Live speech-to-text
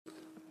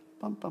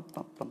Bum, bum,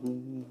 bum,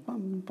 bum,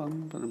 bum,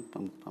 bum, bum,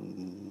 bum, bum,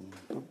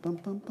 bum, bum,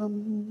 bum,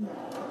 bum.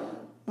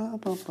 Bum,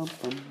 bum, bum,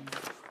 bum.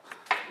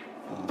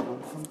 Bum,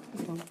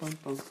 bum, bum,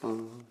 bum,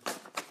 bum.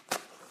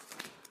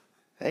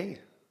 Hey,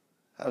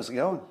 how's it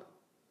going?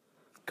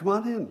 Come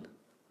on in.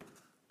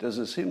 Does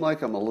it seem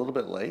like I'm a little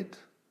bit late?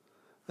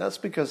 That's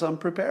because I'm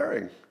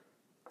preparing.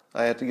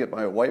 I had to get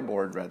my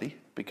whiteboard ready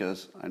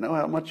because I know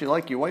how much you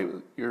like your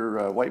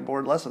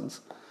whiteboard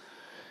lessons.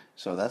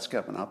 So that's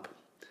coming up.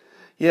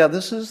 Yeah,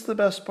 this is the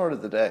best part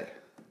of the day.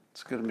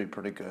 It's going to be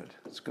pretty good.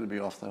 It's going to be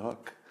off the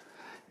hook.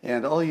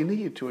 And all you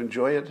need to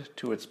enjoy it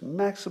to its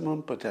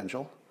maximum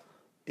potential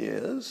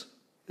is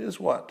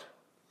what?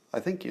 I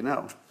think you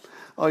know.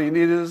 All you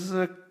need is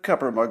a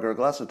cup or mug or a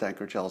glass of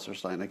tank or chalice or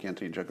stein, a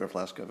canteen, jug or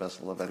flask, a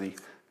vessel of any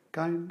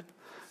kind.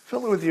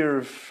 Fill it with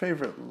your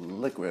favorite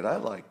liquid. I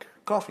like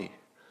coffee.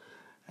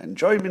 And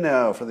join me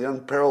now for the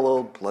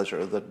unparalleled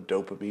pleasure, the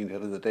dopamine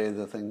hit of the day,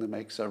 the thing that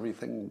makes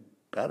everything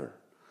better.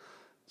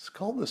 It's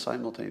called the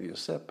simultaneous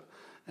sip,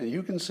 and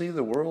you can see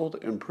the world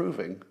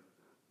improving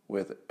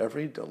with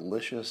every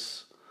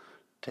delicious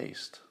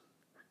taste.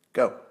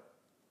 Go.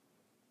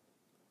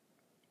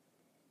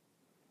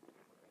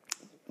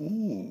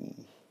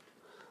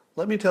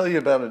 Let me tell you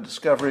about a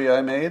discovery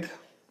I made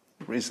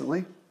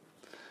recently.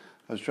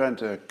 I was trying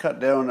to cut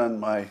down on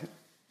my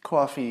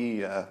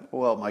coffee,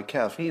 my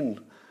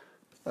caffeine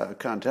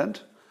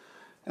content,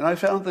 and I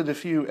found that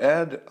if you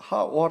add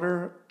hot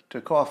water to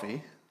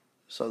coffee,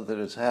 so that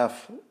it's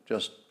half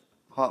just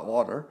hot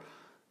water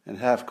and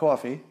half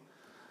coffee,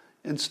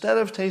 instead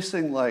of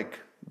tasting like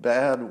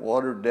bad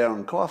watered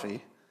down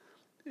coffee,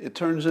 it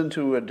turns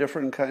into a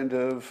different kind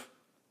of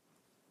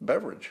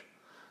beverage.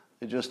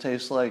 It just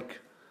tastes like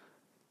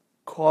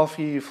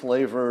coffee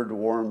flavored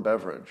warm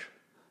beverage.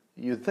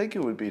 You'd think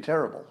it would be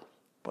terrible,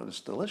 but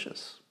it's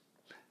delicious.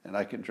 And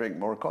I can drink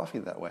more coffee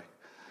that way.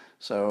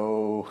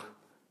 So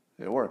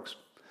it works.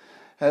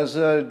 Has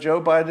Joe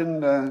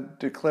Biden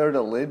declared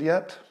a lid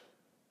yet?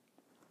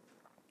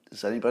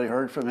 Has anybody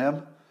heard from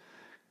him?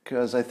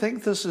 Because I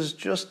think this is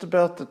just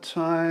about the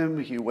time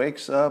he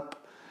wakes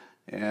up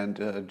and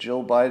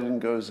Jill Biden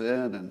goes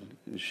in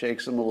and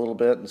shakes him a little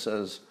bit and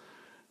says,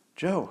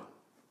 Joe,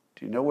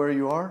 do you know where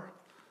you are?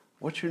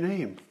 What's your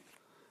name?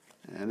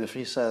 And if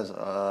he says,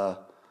 I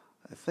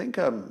think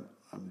I'm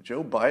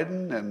Joe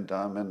Biden and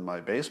I'm in my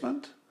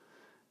basement.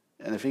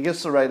 And if he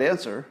gets the right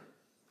answer,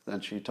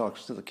 then she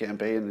talks to the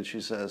campaign and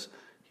she says,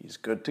 he's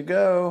good to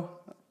go.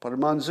 Put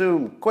him on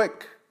Zoom,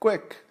 quick,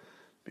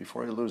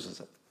 before he loses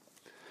it.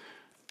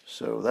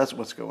 So that's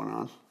what's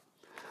going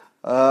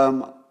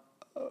on.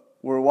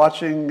 We're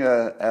watching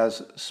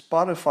as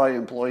Spotify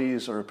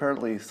employees are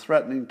apparently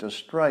threatening to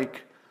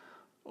strike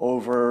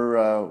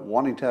over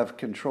wanting to have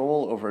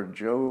control over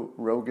Joe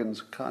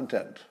Rogan's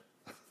content.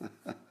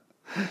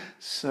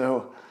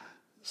 So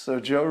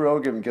Joe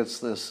Rogan gets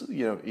this,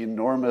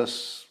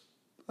 enormous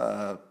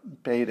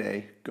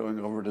payday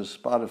going over to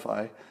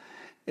Spotify,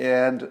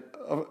 and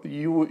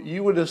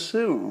you would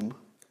assume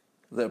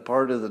that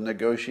part of the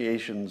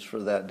negotiations for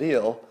that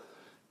deal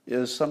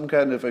is some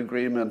kind of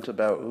agreement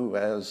about who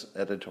has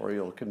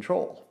editorial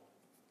control.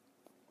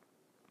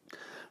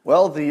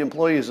 Well, the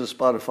employees of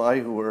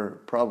Spotify, who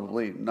were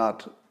probably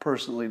not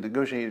personally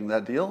negotiating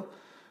that deal,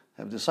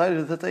 have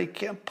decided that they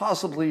can't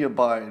possibly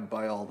abide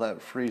by all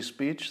that free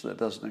speech that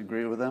doesn't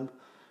agree with them,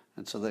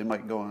 and so they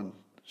might go on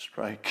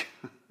strike.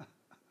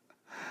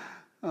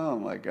 Oh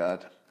my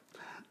God.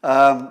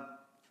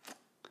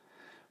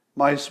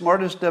 My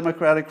smartest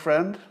Democratic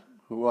friend,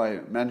 who I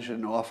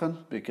mention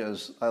often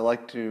because I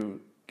like to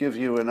give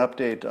you an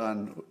update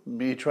on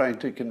me trying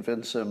to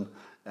convince him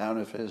out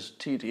of his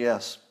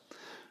TDS.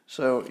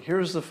 So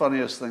here's the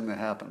funniest thing that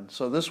happened.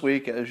 So this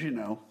week, as you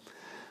know,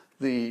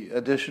 the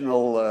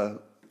additional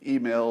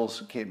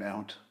emails came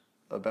out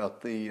about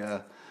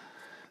the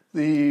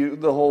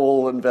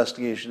whole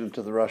investigation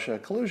into the Russia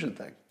collusion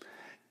thing,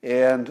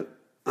 and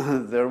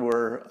there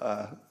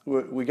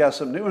we got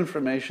some new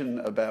information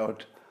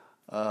about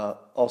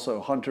also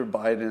Hunter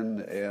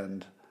Biden,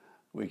 and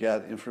we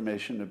got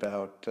information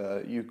about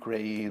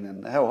Ukraine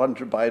and how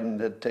Hunter Biden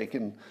had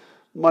taken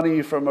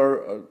money from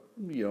a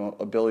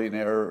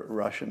billionaire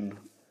Russian,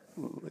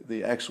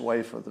 the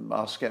ex-wife of the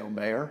Moscow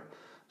mayor,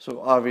 so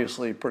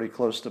obviously pretty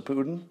close to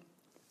Putin.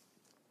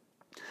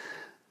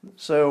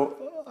 So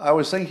I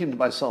was thinking to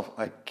myself,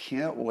 I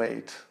can't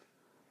wait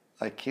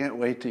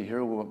to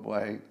hear what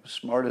my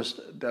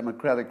smartest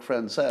Democratic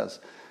friend says.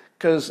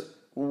 Because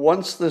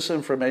once this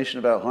information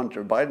about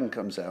Hunter Biden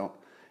comes out,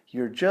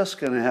 you're just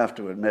going to have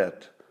to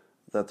admit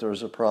that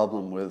there's a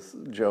problem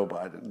with Joe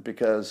Biden.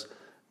 Because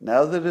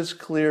now that it's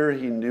clear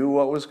he knew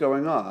what was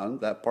going on,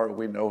 that part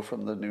we know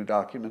from the new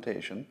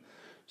documentation,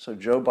 so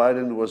Joe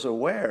Biden was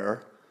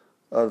aware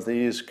of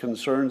these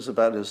concerns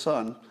about his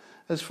son.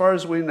 As far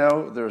as we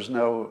know, there's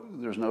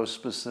no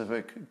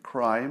specific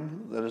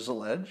crime that is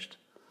alleged,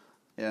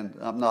 and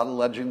I'm not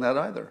alleging that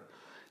either.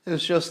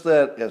 It's just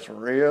that it's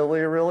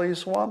really, really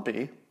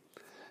swampy,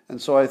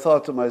 and so I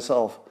thought to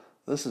myself,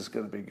 this is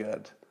going to be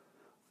good.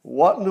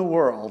 What in the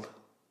world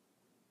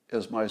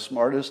is my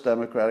smartest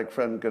Democratic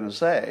friend going to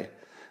say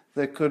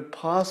that could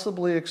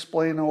possibly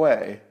explain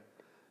away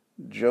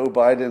Joe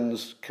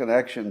Biden's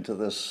connection to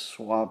this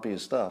swampy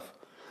stuff?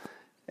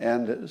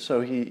 And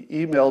so he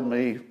emailed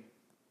me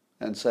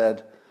and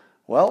said,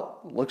 well,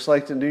 looks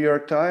like the New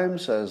York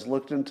Times has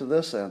looked into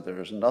this and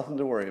there's nothing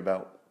to worry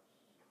about.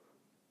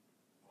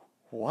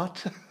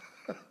 What?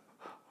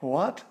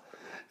 What?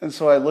 And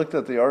so I looked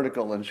at the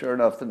article, and sure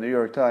enough, the New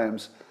York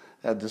Times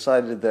had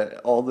decided that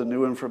all the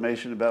new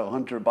information about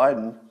Hunter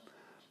Biden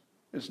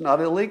is not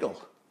illegal.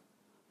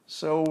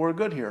 So we're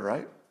good here,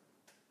 right?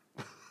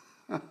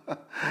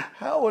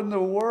 How in the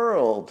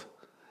world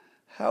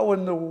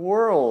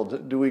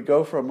do we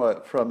go from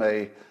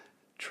a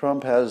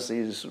Trump has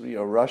these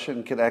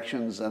Russian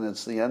connections and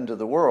it's the end of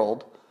the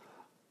world,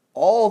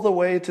 all the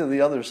way to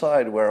the other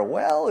side where,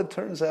 well, it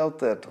turns out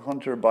that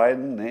Hunter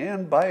Biden,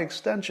 and by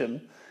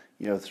extension,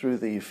 through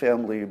the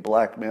family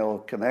blackmail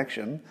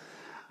connection,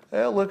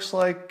 it looks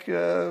like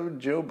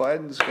Joe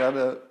Biden's got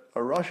a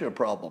Russia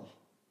problem,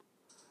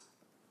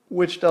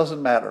 which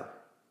doesn't matter.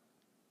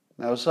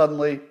 Now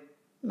suddenly,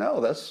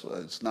 no,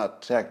 it's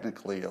not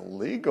technically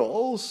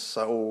illegal,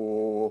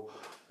 so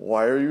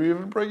why are you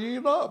even bringing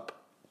it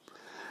up?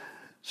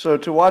 So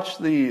to watch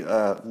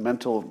the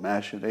mental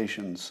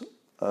machinations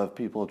of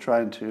people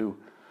trying to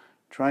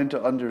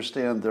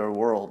understand their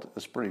world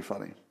is pretty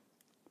funny.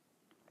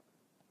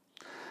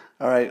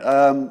 All right,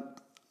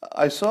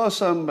 I saw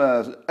some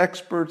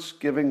experts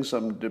giving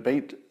some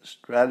debate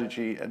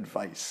strategy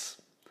advice,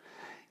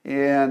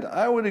 and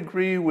I would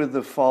agree with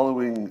the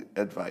following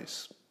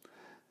advice: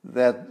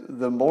 that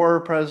the more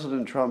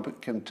President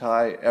Trump can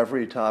tie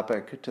every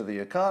topic to the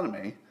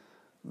economy,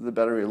 the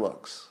better he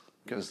looks,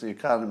 because the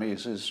economy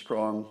is his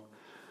strongest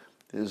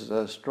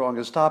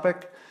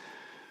topic.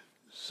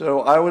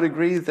 So I would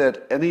agree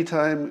that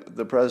anytime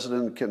the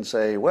president can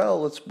say,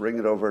 well, let's bring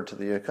it over to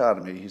the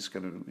economy, he's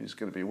going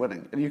to be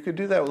winning. And you could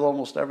do that with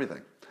almost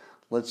everything.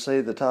 Let's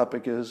say the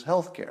topic is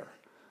healthcare.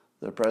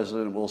 The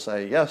president will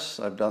say, yes,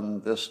 I've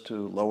done this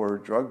to lower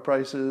drug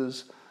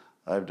prices.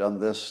 I've done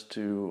this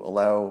to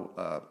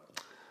allow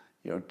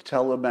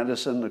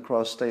telemedicine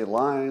across state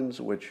lines,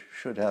 which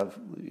should have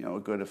a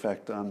good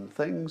effect on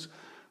things.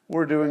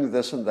 We're doing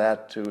this and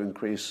that to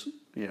increase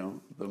the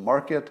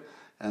market.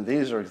 And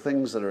these are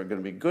things that are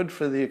going to be good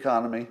for the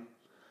economy,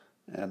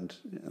 and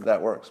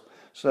that works.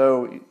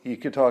 So you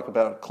could talk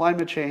about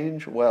climate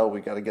change. Well,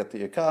 we got to get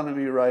the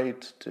economy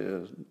right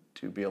to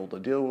be able to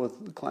deal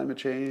with climate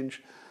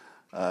change.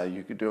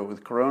 You could do it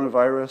with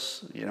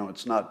coronavirus.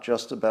 It's not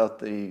just about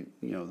the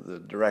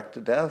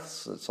direct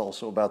deaths. It's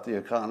also about the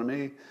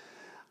economy.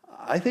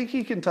 I think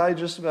he can tie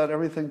just about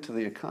everything to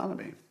the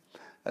economy.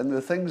 And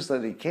the things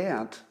that he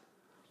can't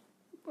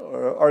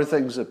are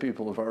things that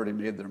people have already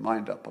made their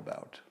mind up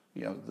about.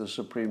 The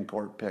Supreme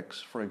Court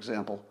picks, for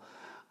example.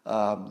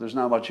 There's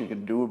not much you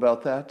can do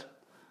about that.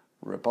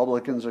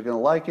 Republicans are going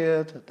to like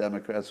it.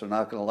 Democrats are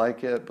not going to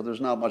like it. But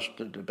there's not much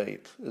to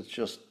debate.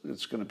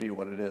 It's going to be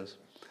what it is.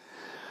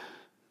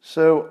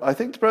 So I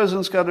think the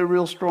president's got a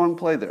real strong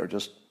play there.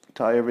 Just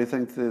tie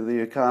everything to the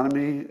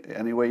economy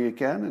any way you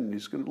can, and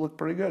he's going to look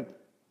pretty good.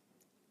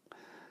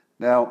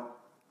 Now,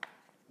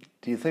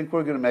 do you think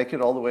we're going to make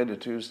it all the way to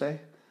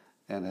Tuesday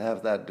and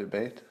have that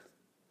debate?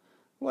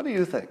 What do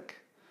you think?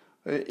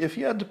 If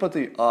you had to put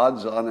the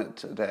odds on it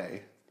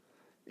today,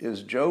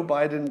 is Joe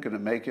Biden going to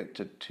make it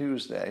to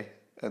Tuesday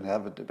and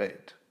have a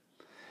debate?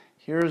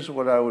 Here's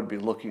what I would be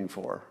looking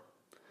for.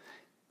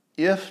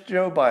 If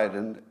Joe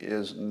Biden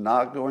is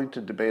not going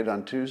to debate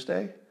on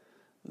Tuesday,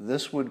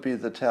 this would be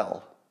the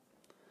tell.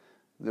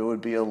 There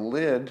would be a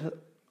lid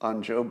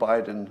on Joe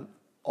Biden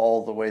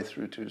all the way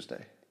through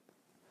Tuesday.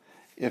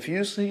 If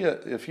you see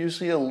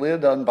a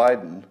lid on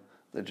Biden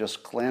that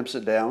just clamps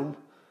it down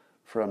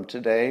from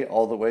today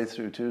all the way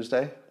through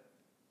Tuesday,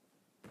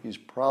 he's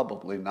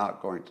probably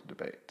not going to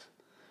debate,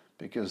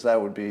 because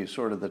that would be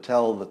sort of the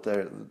tell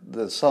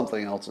that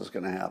something else is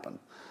going to happen,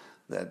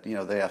 that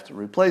they have to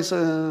replace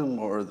him,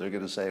 or they're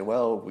going to say,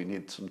 well, we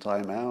need some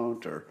time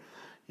out, or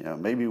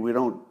maybe we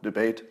don't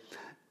debate.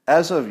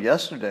 As of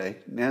yesterday,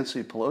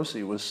 Nancy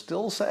Pelosi was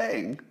still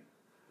saying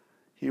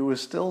she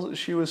was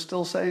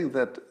still saying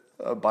that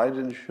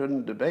Biden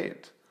shouldn't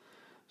debate.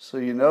 So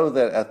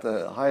that at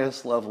the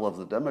highest level of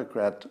the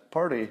Democrat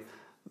Party,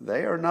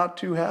 they are not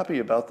too happy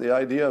about the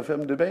idea of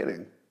him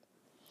debating.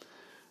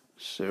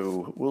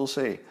 So we'll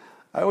see.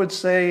 I would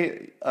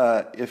say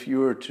if you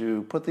were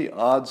to put the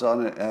odds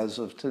on it as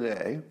of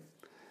today,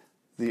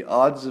 the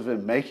odds of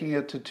him making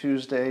it to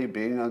Tuesday,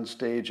 being on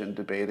stage and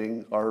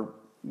debating, are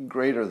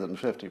greater than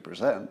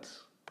 50%,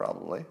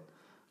 probably.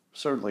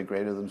 Certainly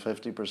greater than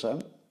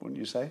 50%, wouldn't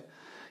you say?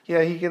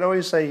 Yeah, he can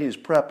always say he's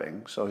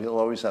prepping, so he'll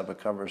always have a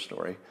cover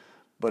story.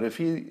 But if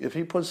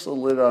he puts the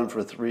lid on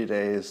for 3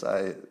 days,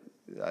 I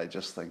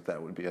just think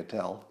that would be a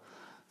tell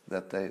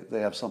that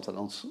they have something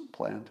else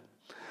planned.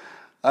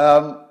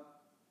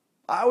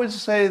 I would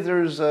say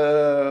there's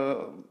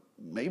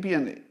maybe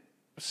a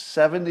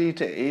 70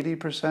 to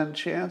 80%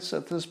 chance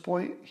at this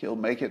point he'll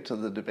make it to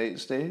the debate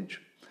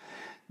stage.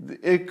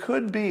 It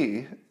could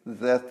be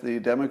that the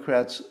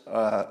Democrats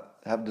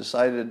have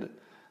decided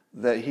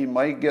that he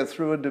might get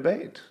through a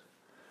debate.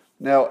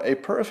 Now, a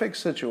perfect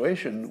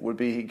situation would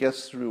be he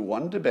gets through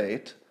one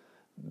debate,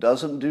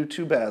 doesn't do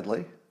too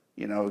badly,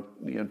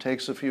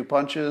 takes a few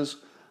punches,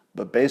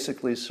 but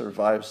basically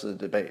survives the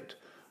debate.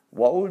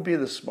 What would be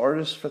the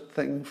smartest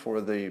thing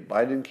for the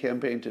Biden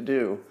campaign to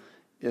do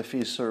if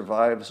he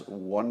survives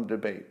one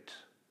debate?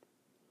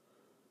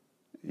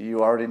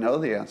 You already know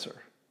the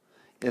answer.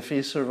 If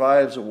he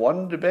survives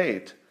one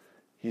debate,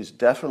 he's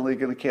definitely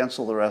going to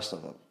cancel the rest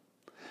of them.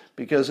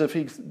 Because if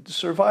he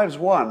survives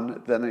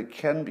one, then it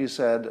can be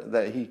said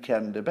that he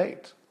can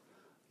debate.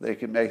 They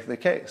can make the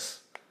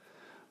case.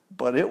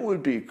 But it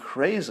would be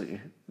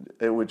crazy,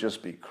 it would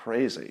just be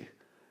crazy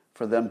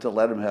for them to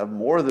let him have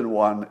more than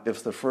one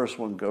if the first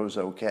one goes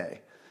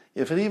okay.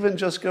 If it even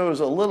just goes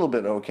a little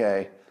bit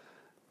okay,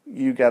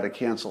 you got to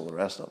cancel the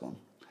rest of them.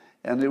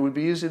 And it would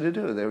be easy to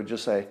do. They would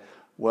just say,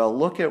 well,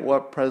 look at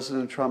what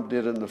President Trump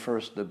did in the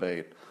first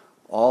debate.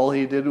 All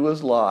he did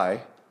was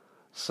lie.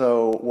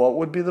 So what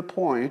would be the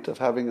point of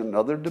having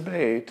another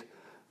debate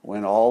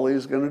when all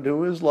he's going to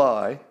do is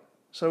lie?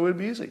 So it would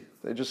be easy.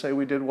 They just say,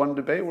 we did one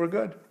debate, we're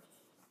good.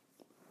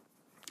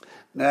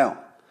 Now,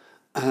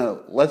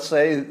 let's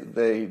say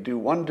they do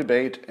one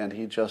debate and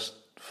he just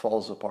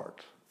falls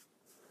apart.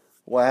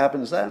 What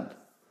happens then?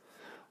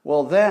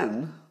 Well,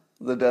 then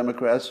the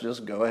Democrats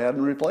just go ahead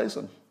and replace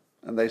him.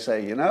 And they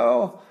say,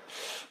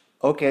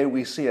 okay,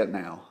 we see it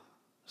now.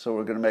 So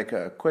we're going to make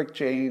a quick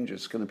change.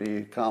 It's going to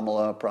be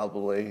Kamala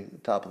probably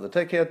top of the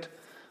ticket.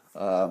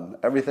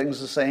 Everything's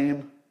the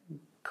same.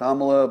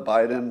 Kamala,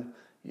 Biden,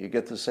 you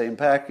get the same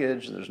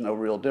package. There's no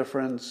real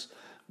difference.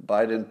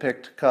 Biden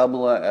picked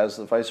Kamala as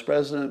the vice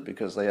president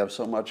because they have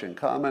so much in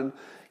common.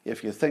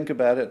 If you think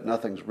about it,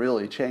 nothing's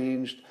really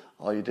changed.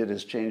 All you did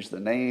is change the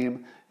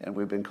name, and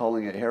we've been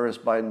calling it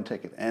Harris-Biden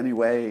ticket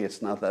anyway.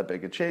 It's not that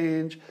big a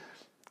change.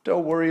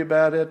 Don't worry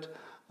about it.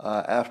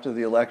 After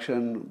the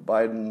election,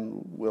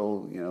 Biden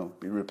will,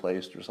 be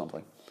replaced or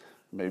something.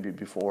 Maybe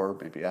before,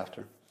 maybe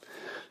after.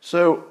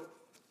 So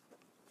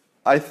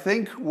I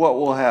think what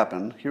will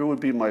happen, here would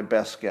be my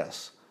best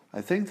guess.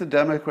 I think the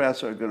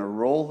Democrats are going to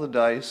roll the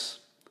dice,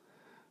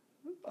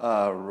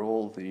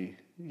 roll the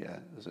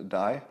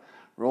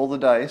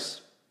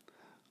dice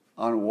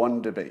on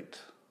one debate.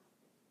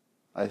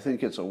 I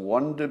think it's a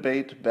one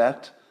debate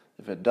bet.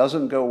 If it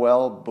doesn't go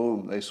well,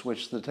 boom, they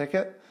switch the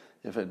ticket.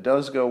 If it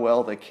does go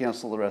well, they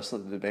cancel the rest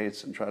of the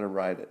debates and try to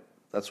ride it.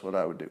 That's what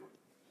I would do.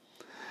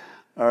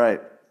 All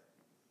right.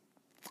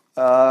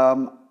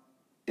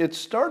 It's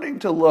starting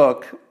to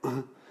look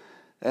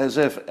as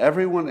if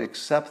everyone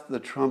except the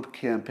Trump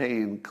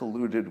campaign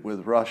colluded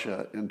with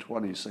Russia in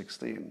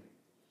 2016.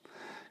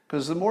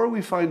 Because the more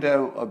we find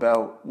out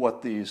about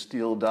what the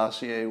Steele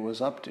dossier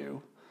was up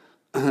to,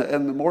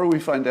 and the more we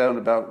find out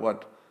about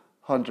what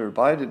Hunter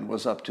Biden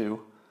was up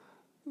to,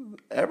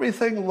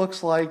 everything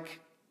looks like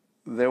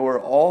they were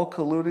all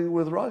colluding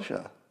with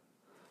Russia,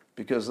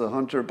 because the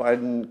Hunter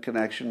Biden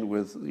connection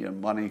with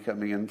money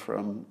coming in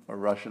from a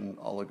Russian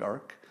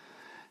oligarch,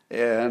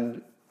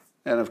 and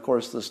of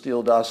course the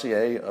Steele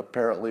dossier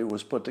apparently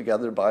was put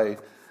together by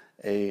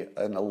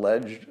an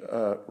alleged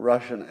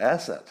Russian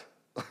asset,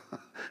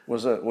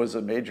 was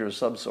a major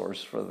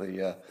subsource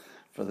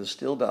for the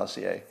Steele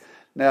dossier.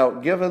 Now,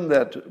 given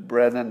that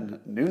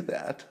Brennan knew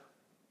that,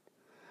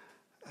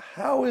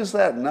 how is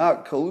that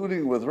not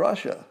colluding with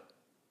Russia?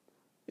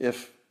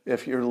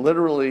 If you're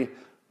literally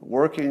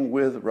working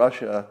with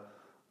Russia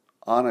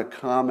on a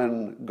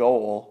common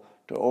goal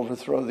to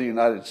overthrow the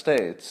United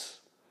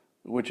States,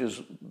 which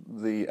is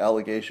the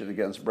allegation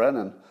against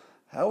Brennan,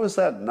 how is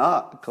that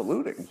not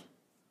colluding?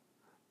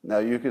 Now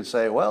you could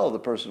say, well, the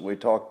person we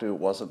talked to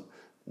wasn't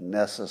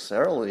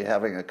necessarily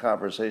having a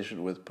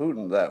conversation with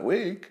Putin that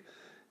week.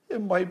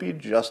 It might be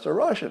just a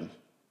Russian.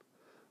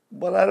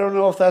 But I don't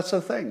know if that's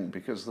a thing,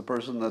 because the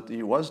person that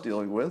he was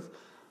dealing with,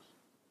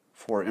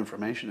 for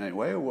information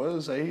anyway,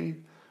 was a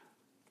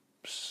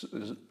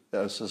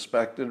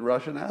suspected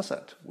Russian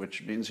asset,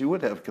 which means he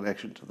would have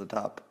connection to the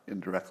top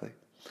indirectly.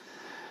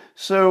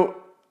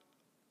 So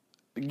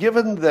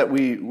given that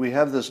we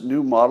have this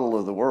new model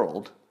of the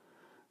world,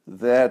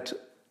 that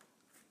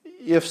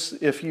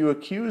if you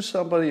accuse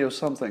somebody of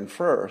something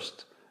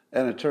first,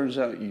 and it turns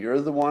out you're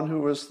the one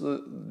who was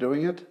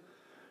doing it,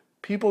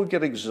 people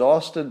get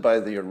exhausted by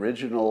the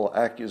original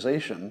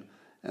accusation,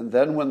 and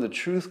then when the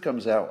truth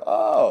comes out,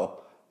 oh,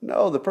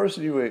 no, the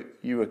person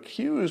you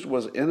accused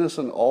was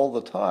innocent all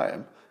the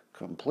time,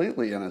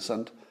 completely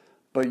innocent,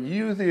 but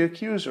you, the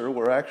accuser,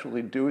 were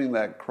actually doing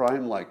that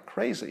crime like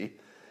crazy.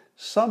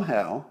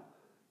 Somehow,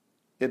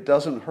 it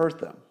doesn't hurt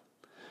them,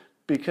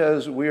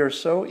 because we are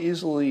so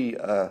easily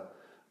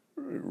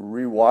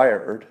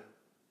rewired,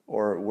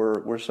 or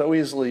we're so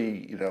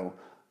easily,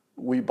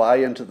 we buy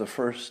into the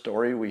first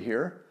story we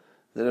hear,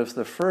 that if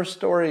the first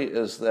story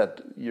is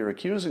that you're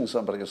accusing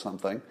somebody of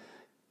something,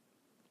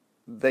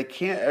 they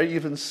can't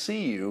even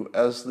see you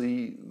as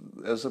the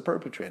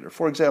perpetrator.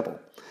 For example,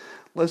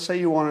 let's say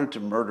you wanted to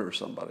murder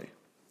somebody.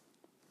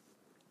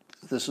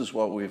 this is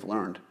what we've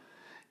learned.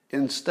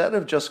 Instead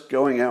of just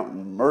going out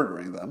and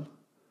murdering them,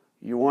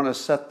 you want to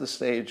set the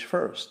stage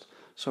first.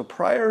 So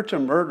prior to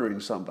murdering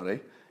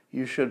somebody,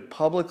 you should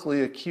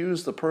publicly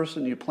accuse the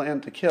person you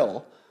plan to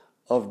kill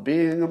of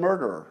being a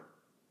murderer.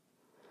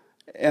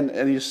 And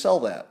you sell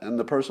that, and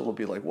the person will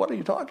be like, what are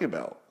you talking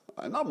about?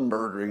 I'm not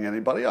murdering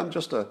anybody. I'm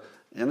just an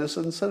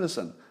innocent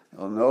citizen.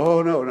 Oh,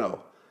 no, no,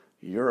 no.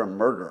 You're a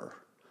murderer.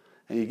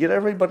 And you get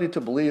everybody to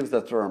believe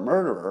that they're a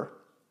murderer,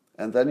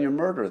 and then you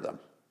murder them.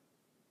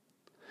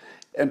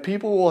 And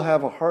people will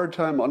have a hard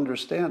time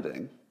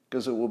understanding,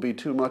 because it will be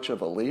too much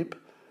of a leap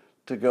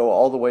to go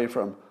all the way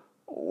from,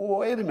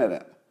 wait a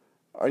minute,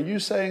 are you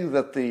saying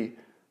that the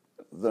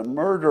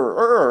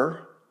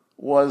murderer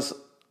was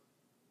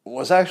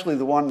actually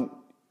the one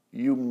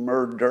you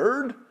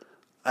murdered?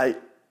 I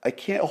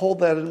can't hold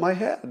that in my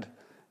head.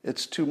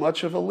 It's too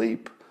much of a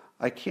leap.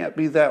 I can't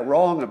be that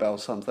wrong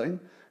about something.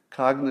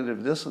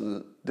 Cognitive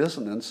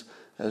dissonance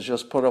has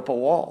just put up a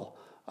wall.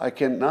 I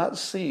cannot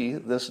see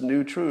this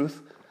new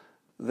truth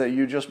that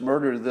you just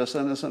murdered this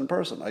innocent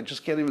person. I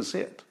just can't even see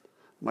it.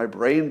 My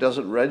brain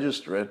doesn't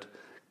register it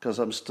because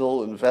I'm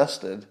still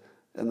invested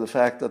in the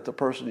fact that the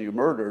person you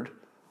murdered,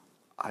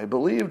 I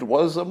believed,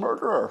 was a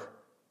murderer.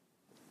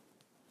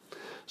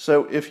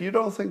 So if you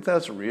don't think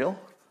that's real,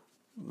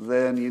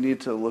 then you need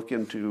to look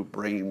into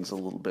brains a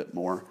little bit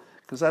more,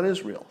 because that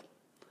is real.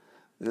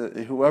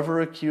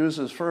 Whoever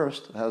accuses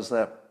first has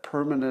that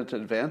permanent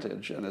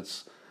advantage, and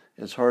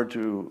it's hard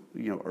to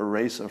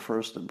erase a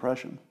first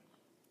impression.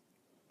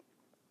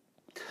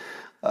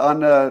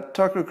 On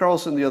Tucker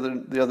Carlson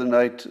the other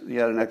night, he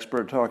had an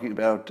expert talking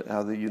about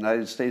how the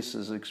United States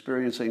is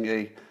experiencing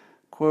a,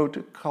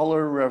 quote,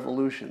 color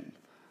revolution.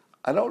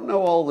 I don't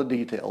know all the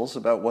details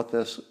about what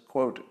this,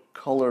 quote,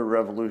 color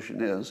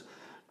revolution is,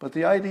 but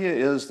the idea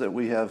is that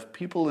we have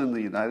people in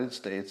the United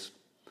States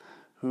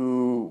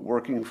who,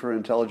 working for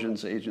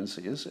intelligence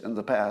agencies in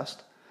the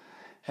past,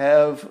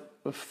 have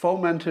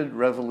fomented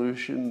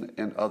revolution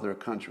in other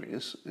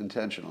countries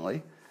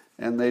intentionally,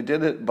 and they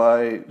did it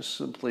by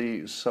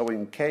simply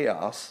sowing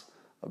chaos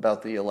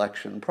about the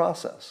election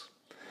process.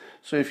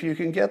 So if you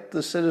can get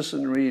the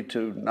citizenry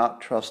to not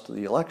trust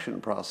the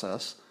election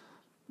process,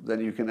 then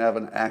you can have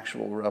an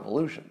actual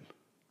revolution,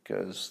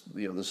 because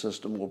the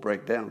system will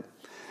break down.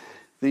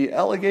 The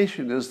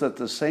allegation is that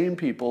the same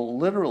people,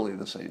 literally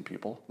the same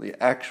people,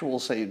 the actual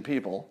same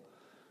people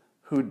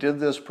who did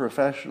this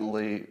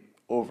professionally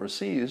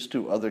overseas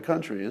to other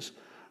countries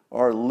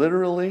are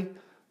literally,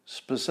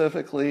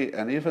 specifically,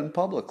 and even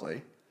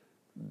publicly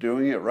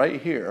doing it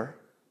right here,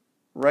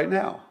 right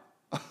now.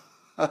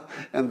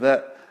 and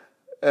that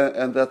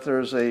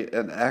there's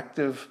an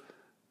active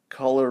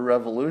color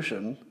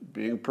revolution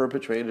being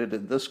perpetrated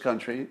in this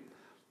country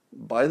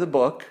by the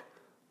book,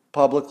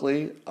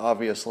 publicly,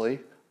 obviously,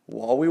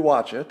 while we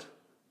watch it,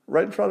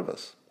 right in front of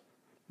us,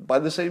 by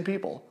the same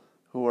people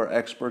who are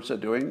experts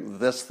at doing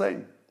this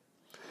thing.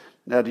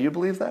 Now, do you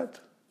believe that?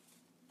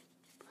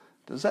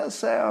 Does that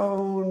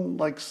sound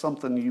like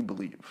something you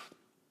believe?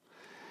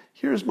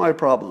 Here's my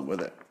problem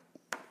with it.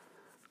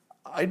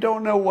 I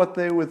don't know what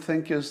they would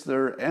think is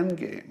their end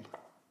game.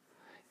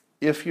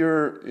 If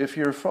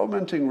you're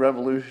fomenting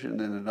revolution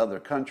in another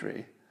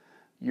country,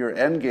 your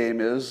end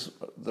game is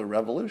the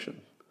revolution.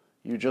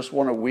 You just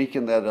want to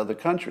weaken that other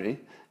country,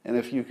 and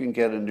if you can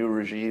get a new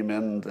regime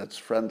in that's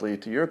friendly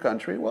to your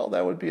country, well,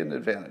 that would be an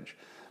advantage.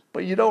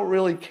 But you don't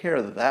really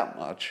care that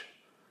much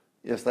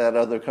if that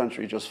other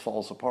country just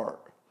falls apart,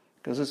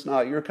 because it's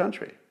not your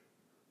country,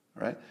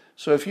 right?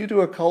 So if you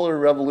do a color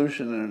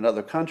revolution in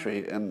another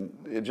country and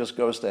it just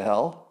goes to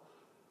hell,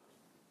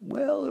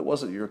 well, it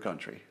wasn't your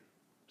country.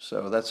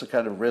 So that's the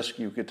kind of risk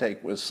you could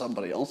take with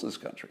somebody else's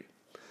country.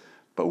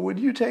 But would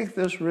you take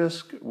this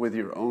risk with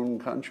your own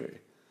country?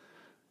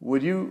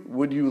 Would you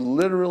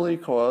literally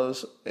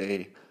cause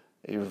a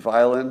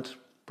violent,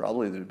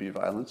 probably there'd be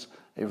violence,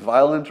 a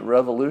violent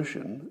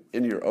revolution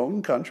in your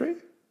own country,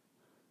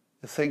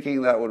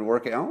 thinking that would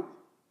work out?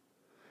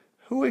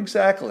 Who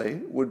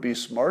exactly would be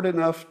smart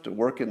enough to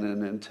work in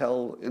an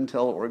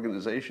intel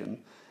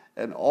organization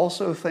and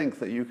also think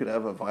that you could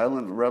have a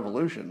violent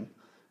revolution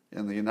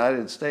in the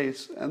United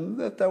States and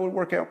that would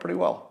work out pretty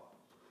well?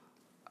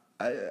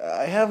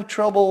 I have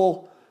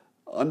trouble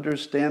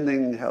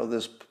understanding how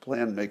this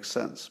plan makes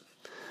sense.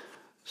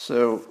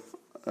 So,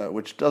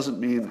 which doesn't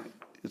mean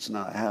it's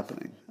not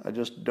happening. I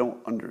just don't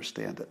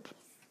understand it.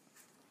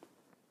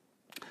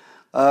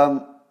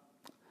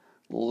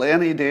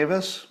 Lanny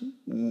Davis,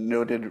 a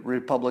noted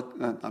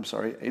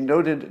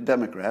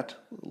Democrat,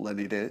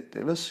 Lanny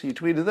Davis, he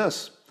tweeted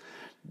this: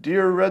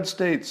 "Dear red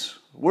states,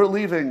 we're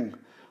leaving.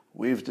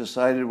 We've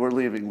decided we're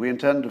leaving. We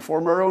intend to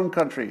form our own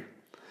country.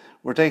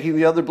 We're taking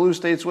the other blue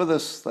states with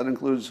us. That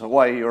includes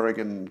Hawaii,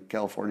 Oregon,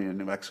 California,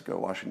 New Mexico,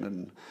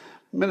 Washington,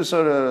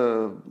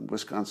 Minnesota,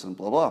 Wisconsin,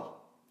 blah, blah."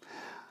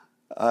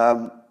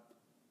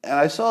 And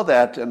I saw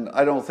that, and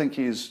I don't think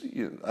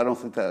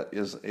that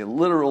is a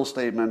literal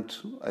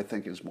statement. I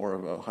think it's more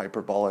of a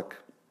hyperbolic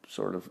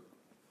sort of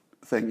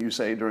thing you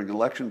say during an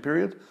election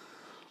period.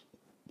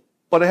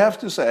 But I have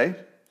to say,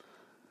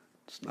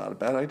 It's not a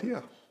bad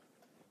idea.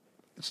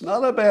 It's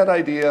not a bad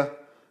idea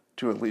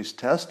to at least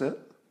test it.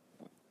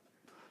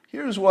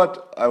 Here's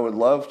what I would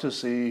love to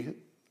see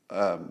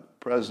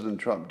President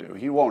Trump do.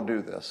 He won't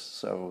do this,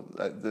 so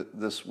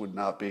this would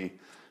not be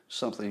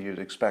something you'd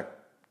expect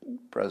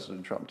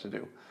President Trump to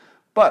do.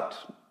 But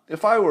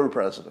if I were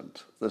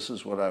president, this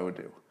is what I would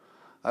do.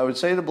 I would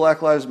say to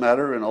Black Lives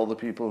Matter and all the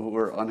people who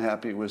are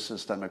unhappy with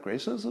systemic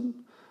racism,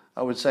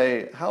 I would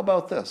say, how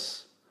about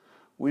this?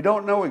 We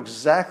don't know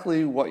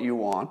exactly what you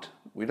want.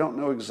 We don't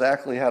know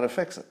exactly how to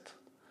fix it.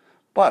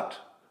 But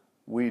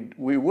we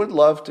would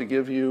love to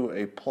give you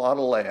a plot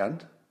of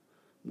land.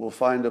 We'll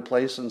find a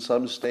place in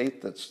some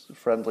state that's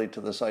friendly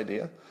to this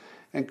idea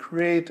and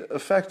create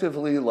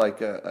effectively like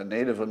a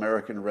Native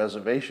American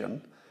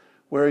reservation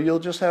where you'll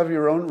just have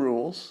your own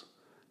rules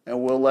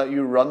and we'll let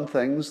you run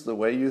things the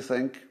way you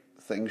think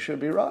things should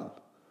be run.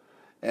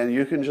 And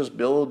you can just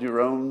build your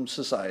own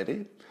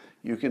society.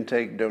 You can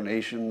take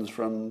donations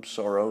from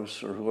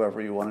Soros or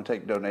whoever you want to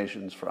take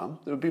donations from.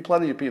 There would be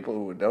plenty of people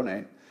who would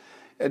donate.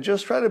 And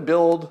just try to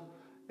build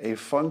a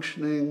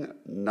functioning,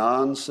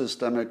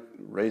 non-systemic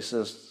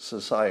racist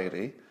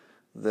society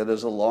that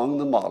is along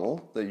the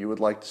model that you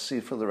would like to see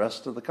for the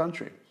rest of the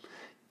country.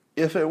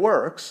 If it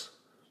works,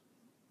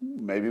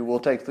 maybe we'll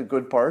take the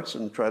good parts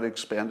and try to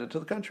expand it to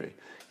the country.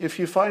 If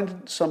you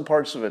find some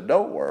parts of it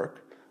don't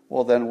work,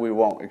 well, then we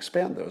won't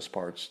expand those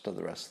parts to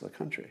the rest of the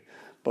country.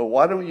 But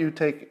why don't you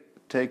take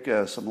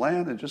some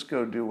land and just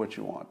go do what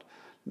you want?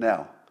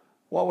 Now,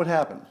 what would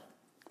happen?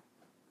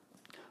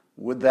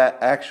 Would that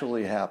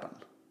actually happen?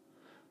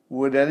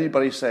 Would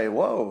anybody say,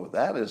 whoa,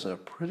 that is a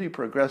pretty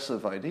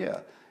progressive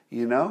idea?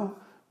 You know,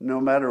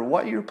 no matter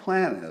what your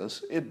plan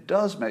is, it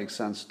does make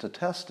sense to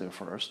test it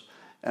first.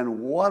 And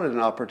what an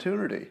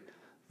opportunity.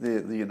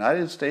 The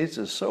United States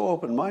is so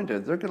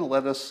open-minded, they're going to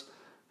let us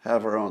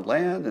have our own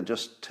land and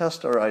just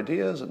test our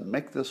ideas and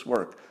make this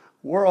work.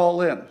 We're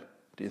all in.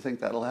 Do you think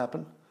that'll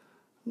happen?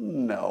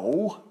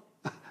 No.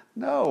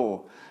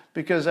 No.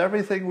 Because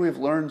everything we've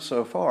learned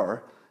so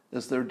far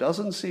is there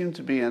doesn't seem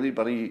to be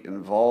anybody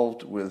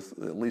involved with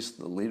at least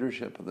the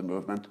leadership of the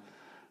movement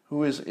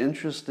who is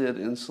interested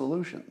in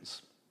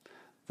solutions.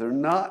 They're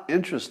not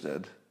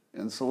interested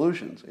in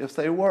solutions. If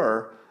they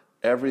were,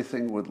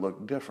 everything would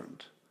look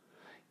different.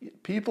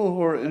 People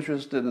who are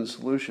interested in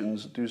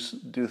solutions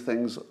do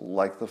things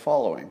like the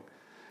following.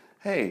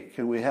 Hey,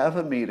 can we have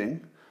a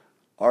meeting?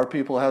 Our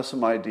people have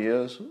some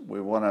ideas.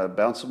 We want to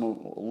bounce them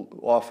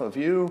off of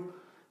you.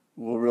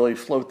 We'll really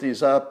float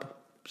these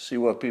up, see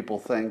what people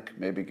think,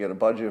 maybe get a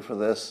budget for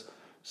this,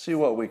 see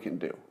what we can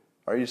do.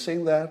 Are you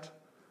seeing that?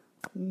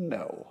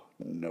 No,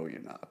 you're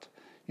not.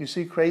 You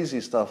see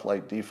crazy stuff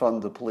like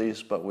defund the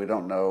police, but we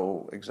don't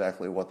know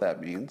exactly what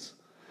that means.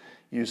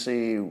 You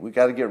see, we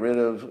got to get rid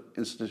of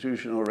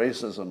institutional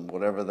racism,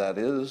 whatever that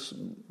is,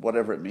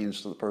 whatever it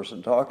means to the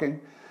person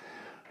talking.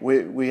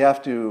 We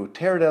have to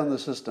tear down the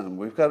system.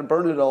 We've got to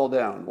burn it all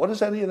down. What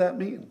does any of that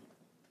mean?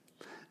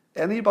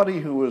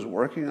 Anybody who is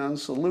working on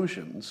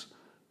solutions,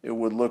 it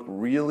would look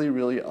really,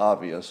 really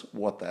obvious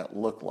what that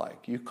looked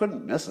like. You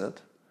couldn't miss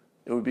it.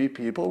 It would be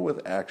people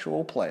with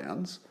actual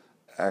plans,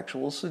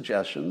 actual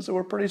suggestions that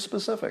were pretty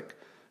specific.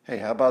 Hey,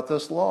 how about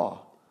this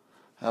law?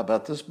 How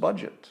about this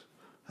budget?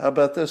 How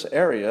about this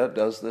area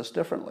does this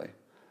differently?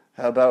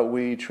 How about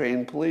we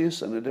train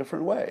police in a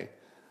different way?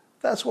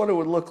 That's what it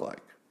would look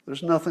like.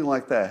 There's nothing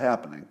like that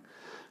happening.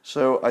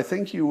 So I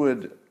think you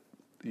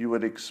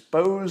would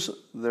expose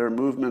their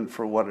movement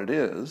for what it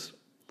is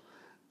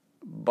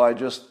by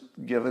just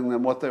giving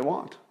them what they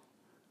want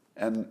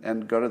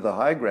and go to the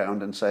high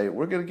ground and say,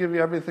 we're going to give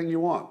you everything you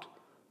want.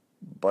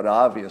 But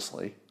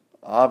obviously,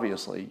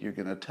 you're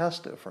going to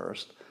test it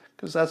first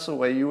because that's the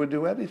way you would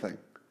do anything.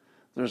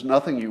 There's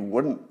nothing you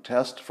wouldn't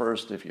test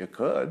first if you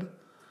could,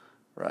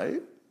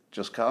 right?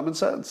 Just common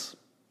sense.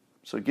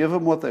 So give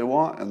them what they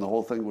want and the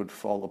whole thing would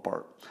fall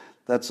apart.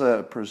 That's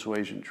a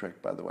persuasion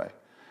trick, by the way.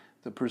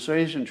 The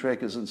persuasion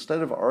trick is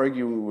instead of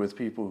arguing with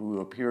people who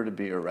appear to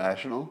be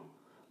irrational,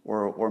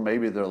 or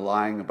maybe they're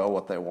lying about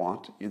what they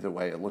want, either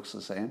way it looks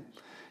the same,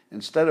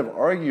 instead of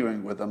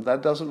arguing with them,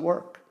 that doesn't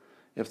work.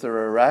 If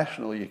they're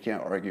irrational, you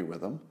can't argue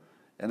with them.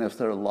 And if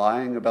they're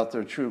lying about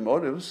their true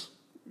motives,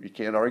 you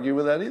can't argue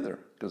with that either,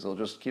 because they'll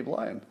just keep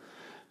lying.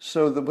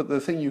 So the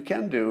thing you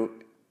can do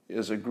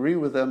is agree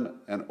with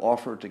them and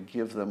offer to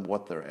give them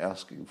what they're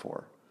asking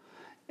for.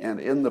 And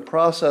in the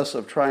process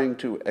of trying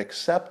to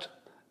accept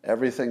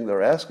everything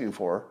they're asking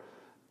for,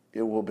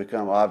 it will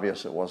become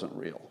obvious it wasn't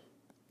real.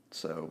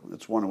 So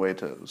it's one way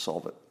to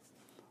solve it.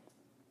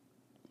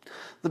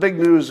 The big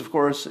news, of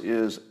course,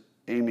 is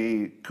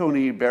Amy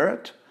Coney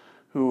Barrett,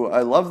 who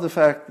I love the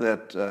fact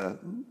that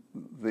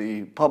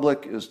the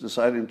public is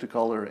deciding to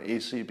call her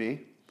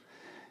ACB.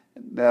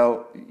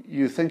 Now,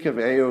 you think of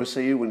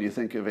AOC when you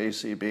think of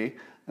ACB,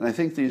 and I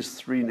think these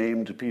three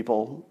named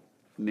people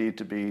need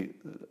to be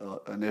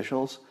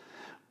initials.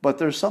 But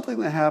there's something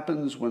that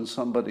happens when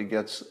somebody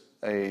gets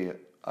a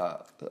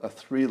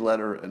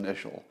three-letter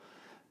initial.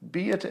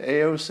 Be it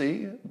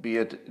AOC, be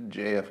it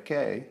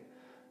JFK,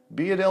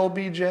 be it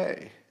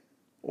LBJ,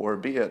 or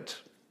be it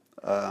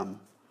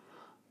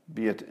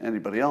be it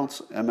anybody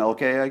else,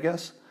 MLK, I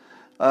guess.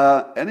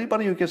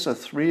 Anybody who gets a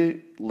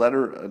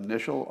 3-letter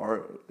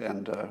initial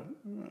and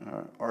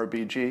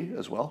RBG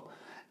as well,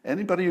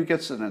 anybody who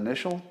gets an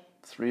initial,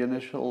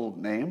 3-initial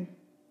name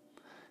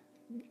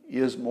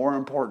is more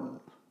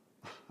important.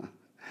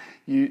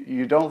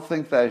 You don't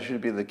think that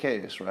should be the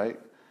case, right?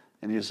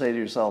 And you say to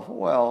yourself,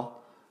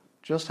 well,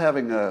 just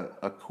having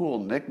a cool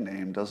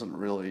nickname doesn't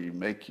really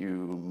make you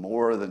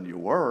more than you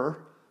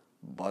were,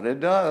 but it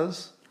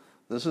does.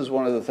 This is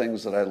one of the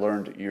things that I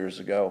learned years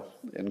ago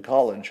in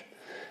college.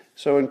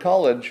 So in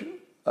college,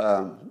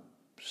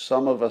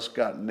 some of us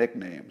got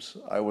nicknames.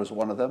 I was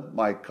one of them.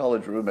 My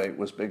college roommate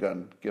was big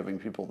on giving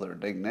people their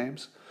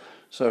nicknames.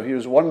 So he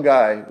was one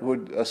guy who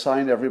would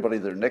assign everybody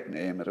their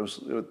nickname, and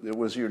it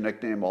was your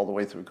nickname all the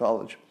way through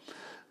college.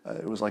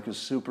 It was like a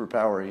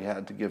superpower. He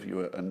had to give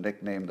you a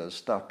nickname that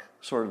stuck,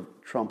 sort of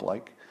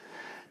Trump-like.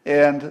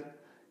 And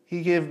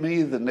he gave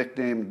me the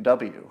nickname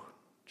W,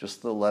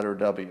 just the letter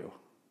W,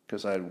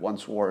 because I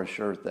once wore a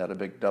shirt that had a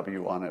big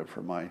W on it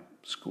for my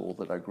school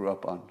that I grew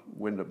up on.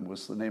 Wyndham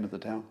was the name of the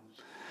town.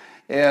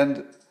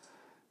 And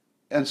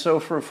so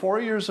for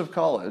 4 years of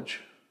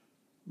college,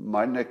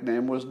 my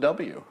nickname was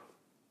W.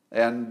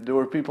 And there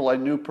were people I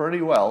knew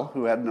pretty well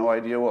who had no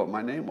idea what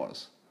my name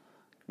was,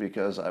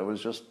 because I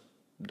was just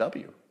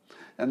W.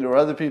 And there were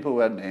other people who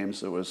had names.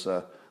 There was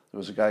a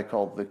guy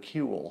called the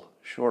Quel,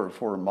 short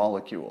for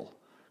molecule,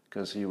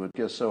 because he would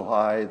get so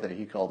high that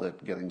he called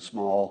it getting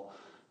small.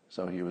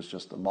 So he was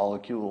just the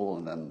molecule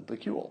and then the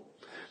Quel.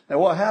 Now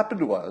what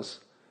happened was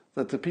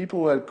that the people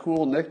who had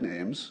cool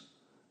nicknames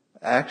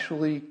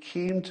actually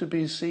came to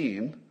be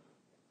seen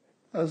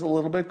as a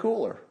little bit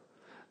cooler.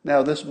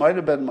 Now this might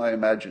have been my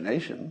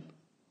imagination.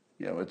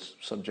 It's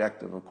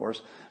subjective, of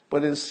course.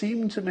 But it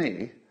seemed to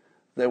me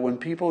that when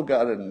people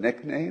got a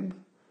nickname,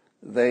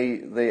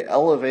 they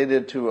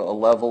elevated to a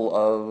level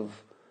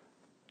of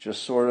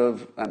just sort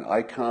of an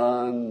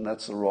icon.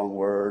 That's the wrong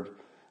word.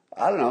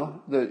 I don't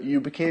know, that you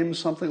became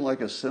something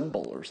like a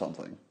symbol or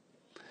something.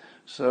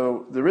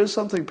 So there is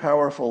something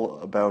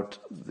powerful about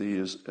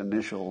these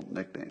initial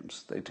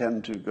nicknames. They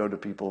tend to go to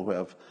people who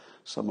have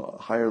some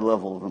higher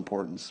level of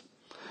importance.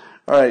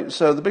 All right,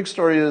 so the big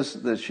story is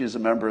that she's a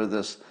member of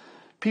this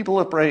People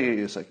at Bray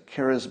is a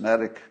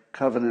charismatic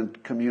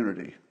covenant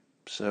community.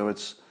 So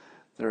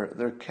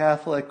they're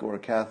Catholic or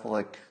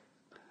Catholic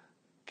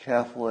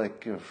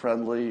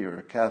friendly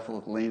or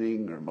Catholic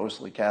leaning or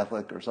mostly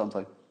Catholic or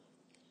something.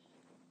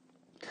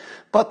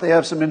 But they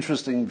have some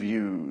interesting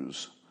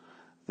views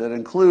that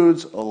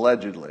includes,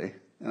 allegedly,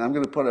 and I'm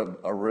going to put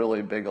a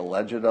really big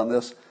alleged on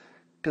this,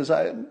 because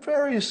I'm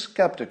very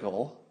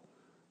skeptical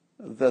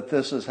that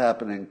this is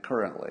happening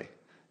currently.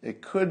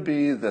 It could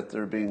be that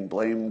they're being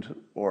blamed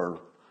or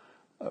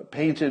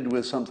painted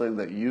with something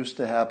that used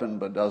to happen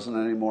but doesn't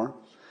anymore,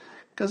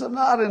 because I'm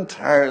not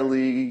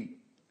entirely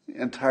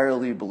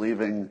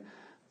believing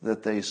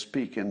that they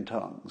speak in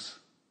tongues.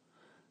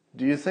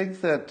 Do you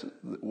think that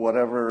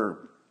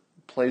whatever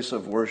place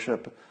of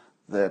worship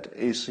that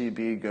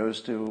ACB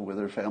goes to with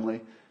her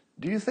family,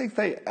 do you think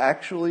they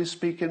actually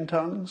speak in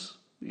tongues,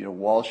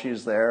 while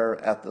she's there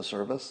at the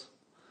service?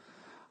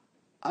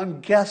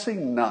 I'm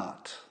guessing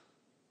not,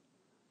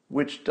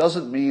 which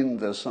doesn't mean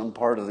that some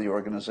part of the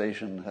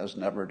organization has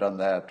never done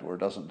that or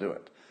doesn't do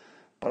it.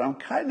 But I'm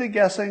kind of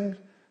guessing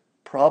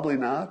probably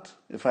not.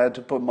 If I had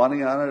to put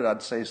money on it,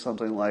 I'd say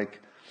something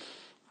like,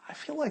 I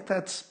feel like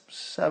that's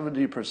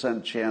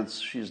 70% chance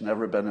she's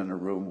never been in a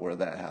room where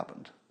that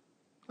happened.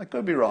 I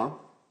could be wrong.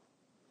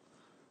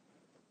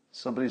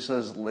 Somebody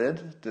says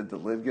lid. Did the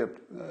lid get,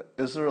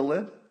 is there a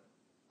lid?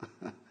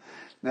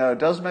 Now, it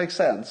does make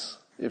sense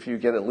if you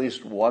get at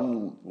least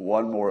one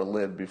more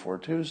lid before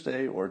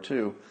Tuesday or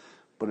two.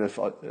 But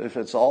if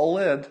it's all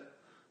lid,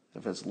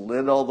 if it's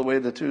lid all the way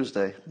to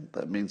Tuesday,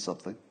 that means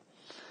something.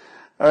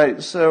 All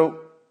right, so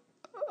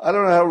I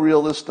don't know how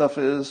real this stuff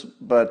is,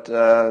 but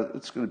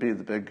it's going to be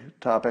the big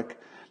topic.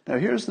 Now,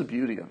 here's the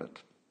beauty of it.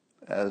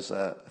 As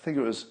I think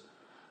it was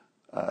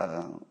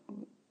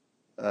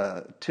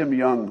Tim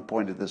Young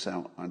pointed this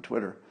out on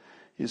Twitter.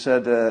 He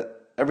said,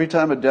 every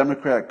time a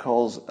Democrat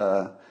calls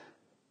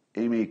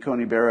Amy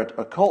Coney Barrett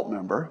a cult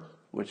member,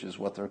 which is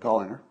what they're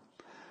calling her,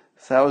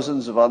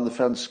 thousands of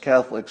on-the-fence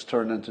Catholics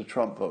turn into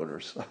Trump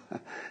voters.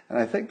 And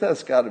I think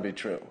that's got to be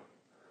true.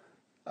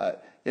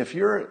 If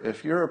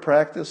you're a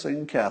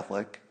practicing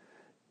Catholic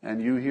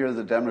and you hear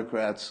the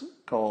Democrats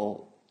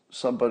call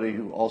somebody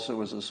who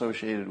also is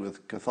associated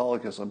with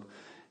Catholicism,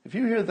 if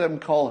you hear them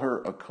call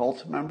her a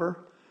cult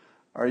member,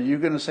 are you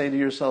going to say to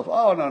yourself,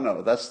 oh,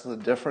 no, that's the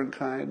different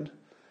kind?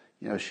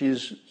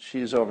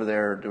 She's over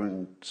there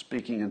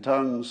speaking in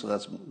tongues, so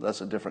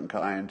that's a different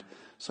kind.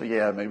 So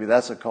yeah, maybe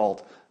that's a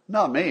cult.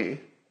 Not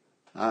me.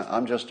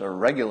 I'm just a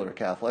regular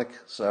Catholic,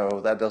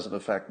 so that doesn't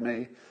affect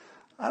me.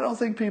 I don't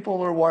think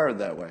people are wired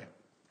that way.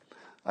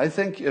 I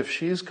think if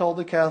she's called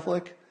a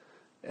Catholic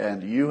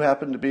and you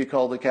happen to be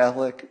called a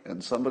Catholic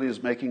and somebody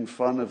is making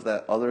fun of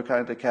that other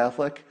kind of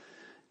Catholic,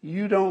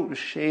 you don't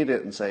shade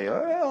it and say,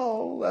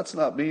 oh, that's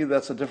not me,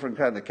 that's a different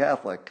kind of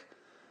Catholic.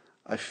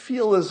 I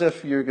feel as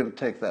if you're going to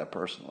take that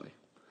personally.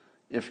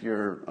 If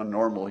you're a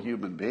normal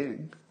human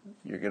being,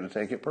 you're going to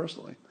take it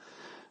personally.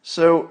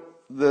 So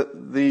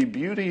the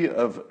beauty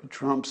of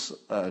Trump's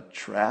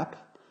trap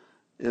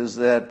is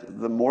that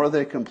the more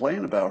they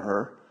complain about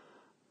her,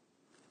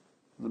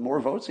 the more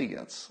votes he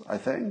gets, I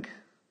think.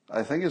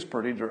 I think it's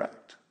pretty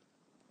direct.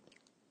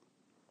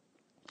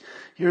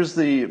 Here's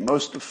the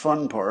most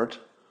fun part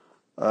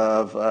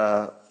of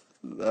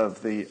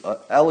the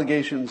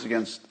allegations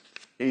against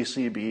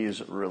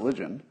ACB's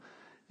religion,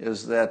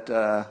 is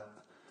that,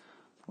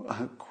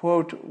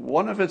 quote,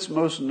 one of its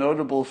most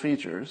notable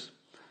features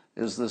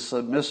is the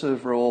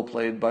submissive role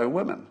played by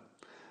women,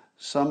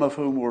 some of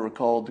whom were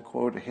called,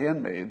 quote,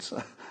 handmaids,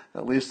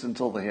 at least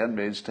until The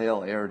Handmaid's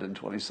Tale aired in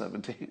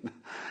 2017.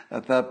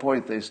 At that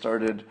point, they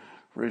started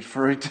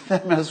referring to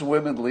them as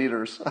women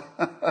leaders.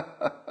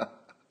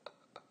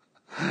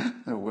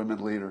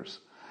 Women leaders.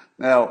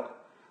 Now,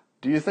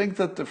 do you think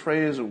that the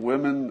phrase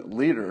women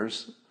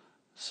leaders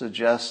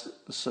suggests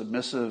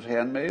submissive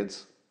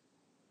handmaids?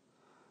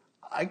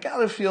 I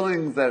got a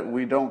feeling that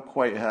we don't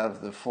quite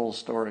have the full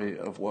story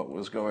of what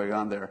was going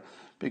on there,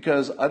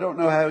 because I don't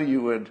know how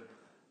you would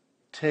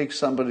take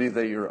somebody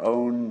that your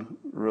own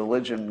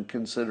religion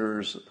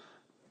considers,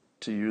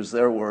 to use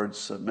their words,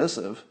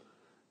 submissive,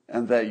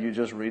 and that you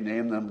just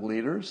rename them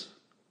leaders.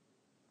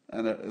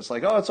 And it's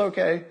like, oh, it's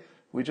okay.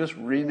 We just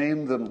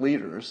renamed them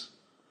leaders.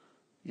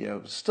 You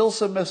know, still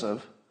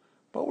submissive,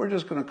 but we're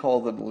just going to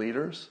call them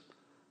leaders.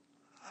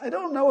 I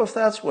don't know if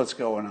that's what's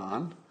going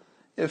on.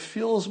 It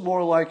feels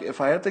more like,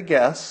 if I had to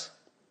guess,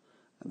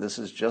 and this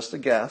is just a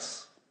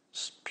guess,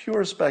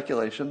 pure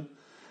speculation,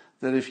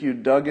 that if you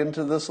dug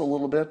into this a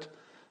little bit,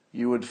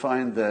 you would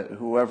find that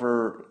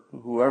whoever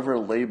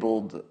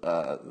labeled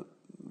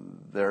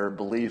their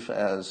belief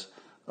as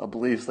a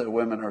belief that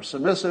women are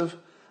submissive,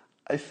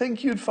 I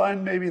think you'd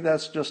find maybe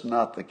that's just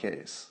not the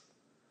case.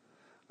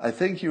 I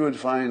think you would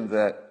find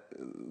that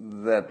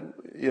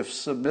if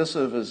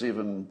submissive is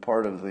even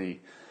part of the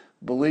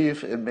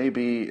belief, it may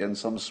be in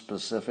some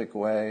specific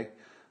way.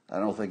 I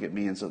don't think it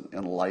means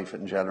in life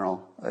in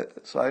general.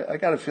 So I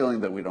got a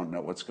feeling that we don't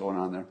know what's going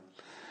on there.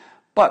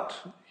 But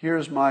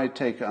here's my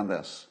take on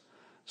this.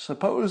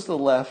 Suppose the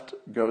left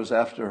goes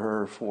after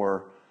her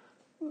for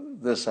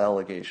this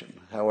allegation,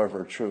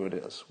 however true it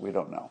is. We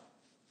don't know.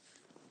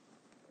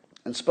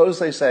 And suppose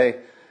they say,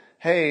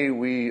 hey,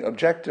 we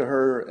object to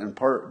her in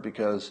part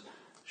because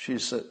she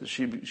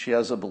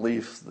has a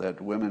belief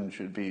that women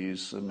should be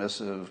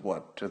submissive,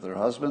 to their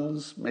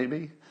husbands,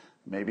 maybe?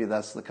 Maybe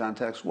that's the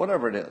context,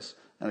 whatever it is.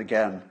 And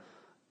again,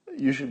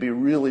 you should be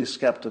really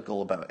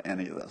skeptical about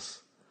any of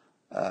this.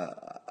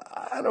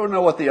 I don't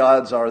know what the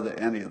odds are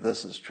that any of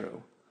this is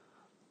true.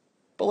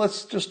 But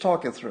let's just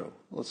talk it through.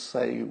 Let's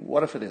say,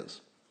 what if it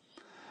is?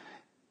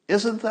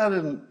 Isn't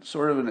that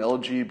sort of an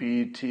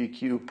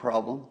LGBTQ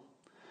problem?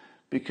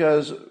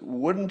 Because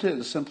wouldn't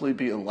it simply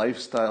be a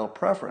lifestyle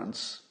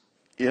preference,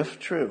 if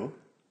true,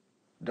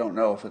 don't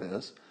know if it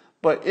is,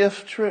 but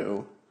if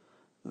true,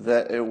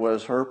 that it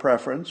was her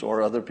preference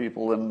or other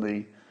people in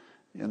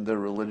the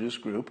religious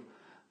group,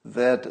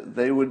 that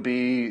they would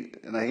be,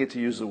 and I hate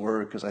to use the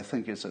word because I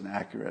think it's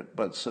inaccurate,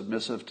 but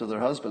submissive to their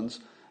husbands?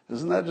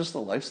 Isn't that just a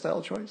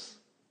lifestyle choice?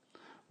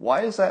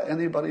 Why is that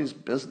anybody's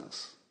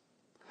business?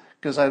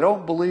 Because I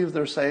don't believe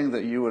they're saying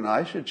that you and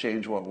I should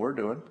change what we're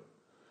doing.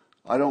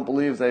 I don't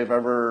believe they've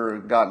ever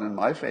gotten in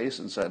my face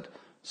and said,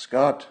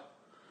 Scott,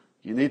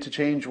 you need to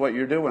change what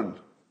you're doing.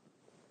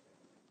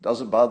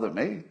 Doesn't bother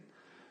me.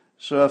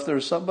 So if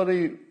there's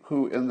somebody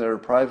who in their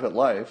private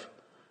life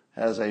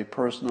has a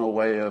personal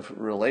way of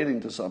relating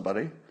to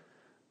somebody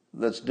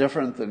that's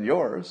different than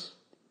yours,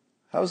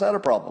 how's that a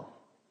problem?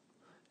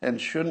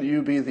 And shouldn't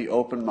you be the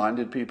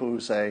open-minded people who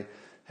say,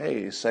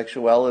 hey,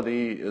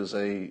 sexuality is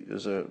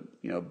a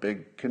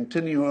big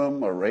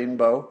continuum, a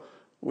rainbow,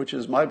 which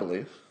is my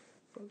belief.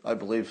 I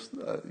believe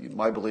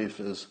my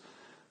belief is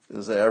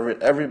that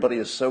everybody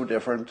is so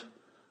different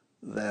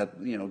that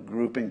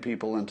grouping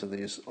people into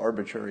these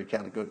arbitrary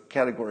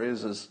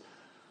categories is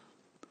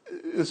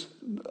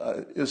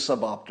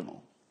suboptimal.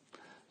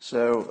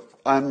 So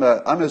I'm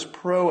as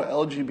pro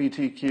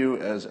LGBTQ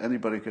as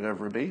anybody could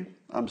ever be.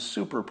 I'm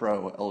super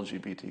pro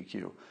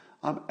LGBTQ.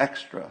 I'm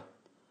extra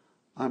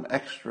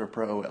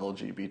pro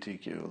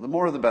LGBTQ. The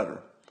more the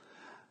better.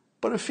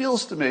 But it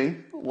feels to me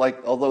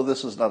like, although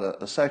this is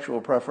not a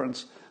sexual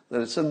preference,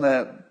 that it's in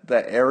that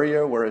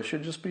area where it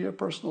should just be a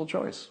personal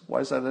choice.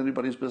 Why is that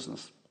anybody's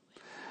business?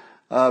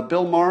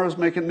 Bill Maher is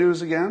making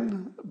news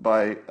again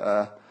by,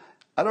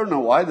 I don't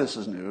know why this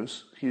is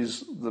news.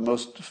 He's the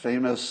most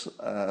famous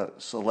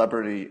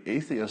celebrity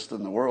atheist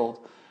in the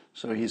world.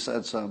 So he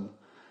said some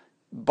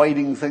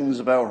biting things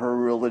about her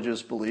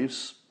religious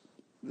beliefs.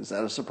 Is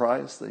that a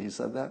surprise that he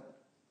said that?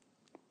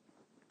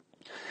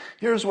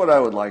 Here's what I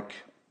would like.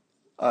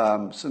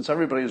 Since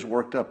everybody's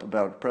worked up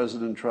about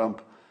President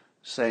Trump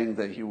saying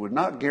that he would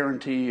not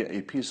guarantee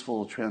a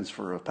peaceful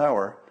transfer of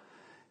power,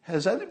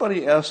 has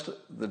anybody asked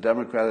the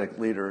Democratic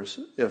leaders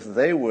if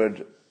they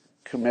would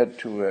commit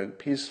to a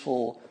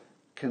peaceful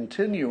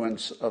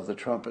continuance of the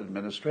Trump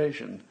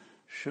administration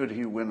should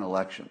he win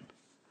election?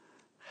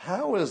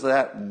 How has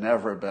that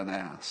never been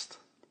asked?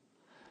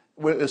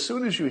 As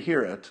soon as you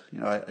hear it,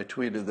 I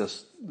tweeted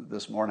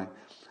this morning,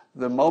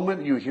 the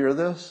moment you hear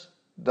this,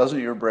 doesn't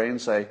your brain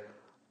say,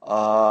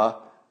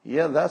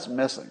 yeah, that's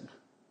missing?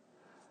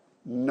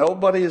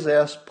 Nobody's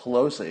asked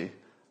Pelosi,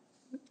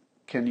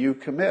 can you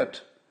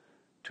commit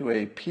to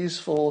a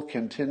peaceful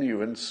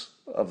continuance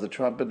of the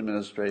Trump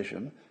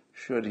administration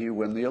should he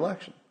win the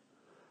election?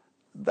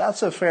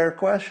 That's a fair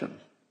question.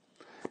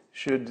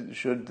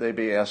 Should they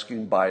be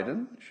asking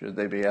Biden? Should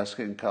they be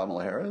asking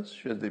Kamala Harris?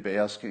 Should they be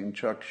asking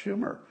Chuck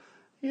Schumer?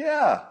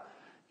 Yeah,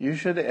 you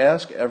should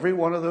ask every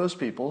one of those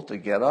people to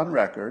get on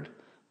record,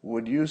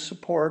 would you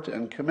support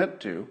and commit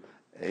to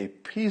a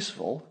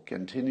peaceful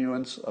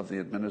continuance of the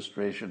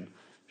administration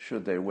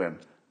should they win?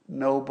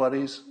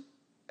 Nobody's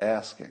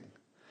asking.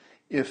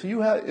 If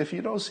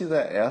you don't see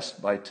that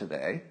asked by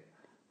today,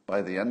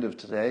 by the end of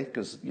today,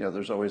 because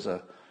there's always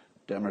a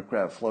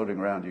Democrat floating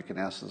around, you can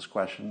ask this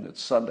question.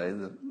 It's Sunday.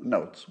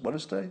 What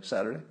is today?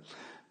 Saturday.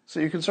 So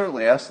you can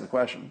certainly ask the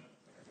question.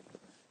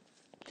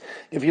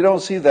 If you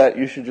don't see that,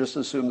 you should just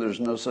assume there's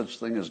no such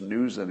thing as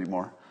news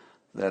anymore,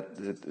 that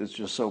it's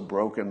just so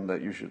broken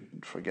that you should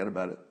forget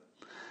about it.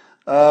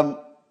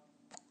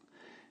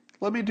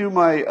 Let me do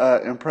my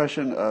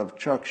impression of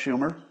Chuck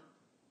Schumer.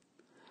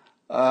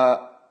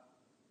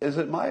 Is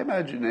it my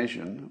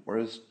imagination, or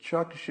is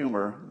Chuck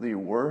Schumer the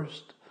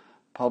worst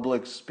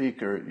public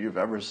speaker you've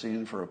ever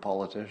seen for a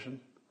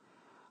politician?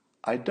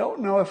 I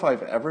don't know if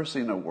I've ever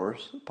seen a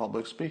worse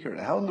public speaker.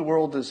 How in the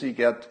world does he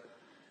get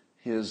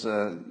his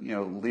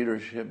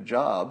leadership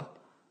job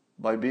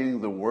by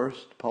being the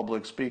worst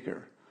public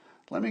speaker?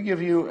 Let me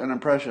give you an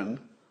impression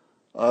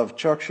of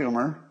Chuck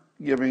Schumer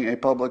giving a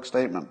public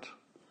statement.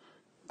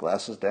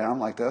 Glasses down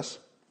like this.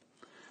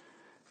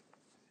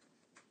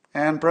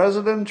 And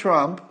President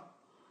Trump,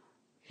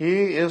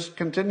 he is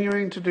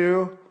continuing to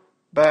do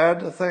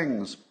bad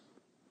things.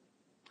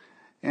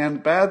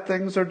 And bad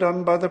things are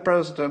done by the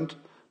president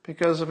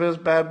because of his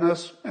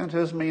badness and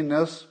his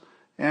meanness,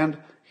 and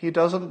he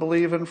doesn't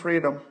believe in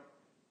freedom.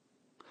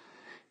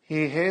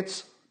 He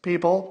hates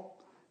people.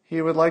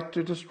 He would like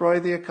to destroy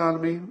the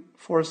economy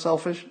for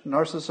selfish,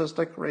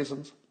 narcissistic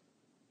reasons.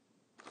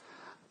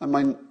 I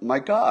mean, my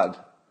God,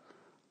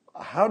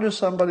 how does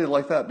somebody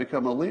like that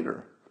become a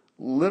leader?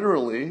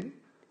 Literally,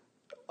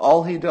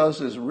 all he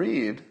does is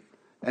read,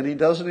 and he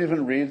doesn't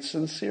even read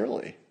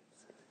sincerely.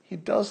 He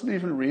doesn't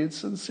even read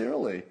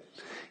sincerely.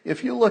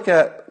 If you look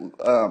at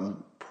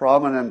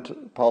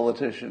prominent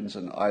politicians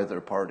in either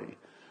party,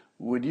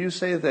 would you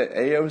say that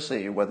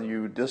AOC, whether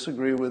you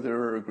disagree with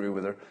her or agree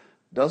with her,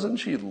 doesn't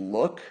she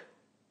look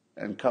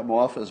and come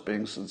off as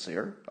being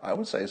sincere? I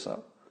would say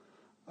so.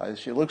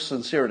 She looks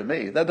sincere to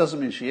me. That doesn't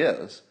mean she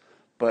is,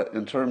 but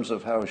in terms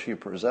of how she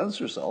presents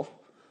herself,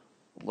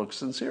 looks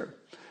sincere.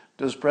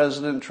 Does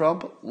President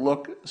Trump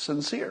look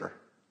sincere?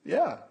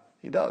 Yeah,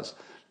 he does.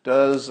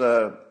 Does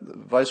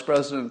Vice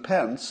President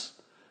Pence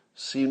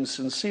seem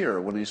sincere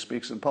when he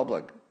speaks in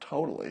public?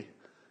 Totally.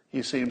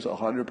 He seems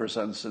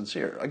 100%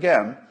 sincere.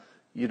 Again,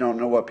 you don't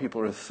know what people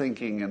are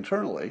thinking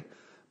internally,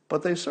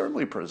 but they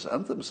certainly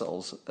present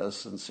themselves as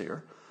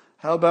sincere.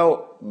 How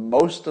about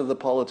most of the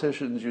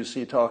politicians you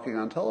see talking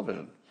on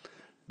television?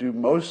 Do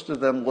most of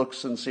them look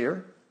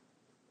sincere?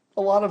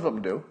 A lot of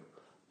them do.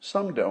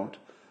 Some don't.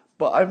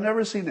 But I've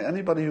never seen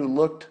anybody who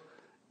looked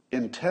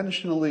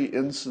intentionally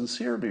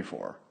insincere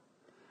before.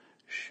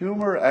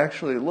 Schumer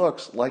actually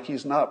looks like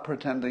he's not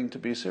pretending to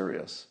be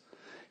serious.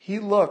 He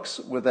looks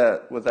with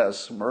that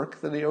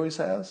smirk that he always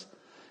has.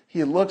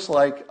 He looks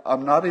like,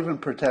 I'm not even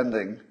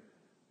pretending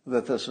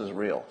that this is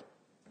real.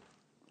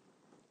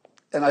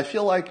 And I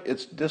feel like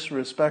it's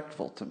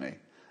disrespectful to me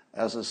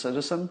as a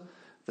citizen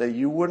that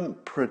you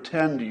wouldn't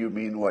pretend you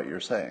mean what you're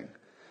saying.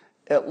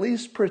 At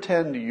least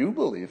pretend you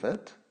believe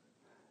it.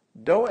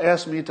 Don't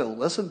ask me to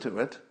listen to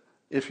it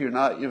if you're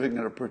not even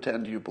going to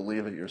pretend you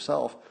believe it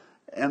yourself.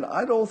 And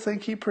I don't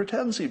think he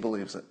pretends he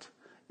believes it.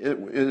 It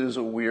is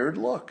a weird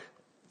look.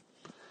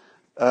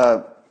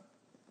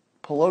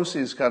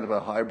 Pelosi's kind of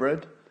a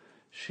hybrid.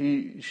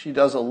 She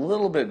does a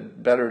little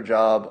bit better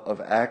job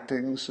of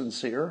acting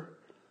sincere,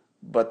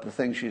 but the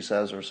things she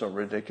says are so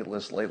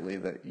ridiculous lately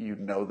that you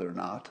know they're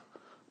not.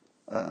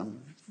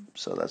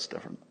 So that's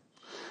different.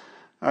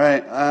 All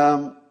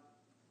right.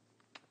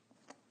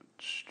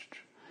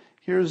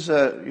 Here's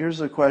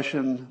a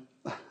question.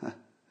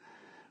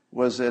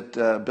 Was it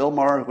Bill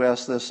Maher who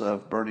asked this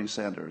of Bernie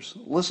Sanders?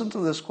 Listen to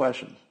this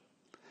question.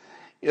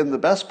 In the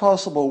best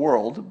possible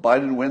world,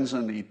 Biden wins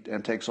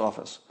and takes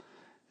office.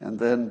 And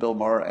then Bill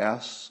Maher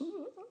asks,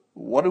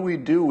 what do we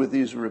do with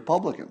these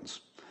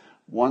Republicans?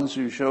 Ones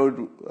who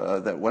showed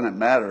that when it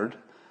mattered,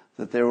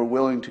 that they were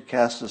willing to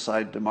cast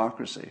aside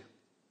democracy.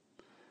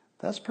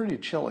 That's pretty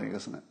chilling,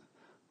 isn't it?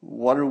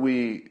 What are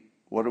we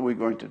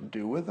going to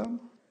do with them?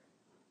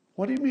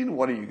 What do you mean,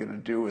 what are you going to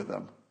do with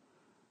them?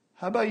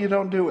 How about you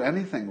don't do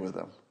anything with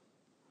them?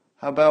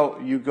 How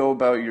about you go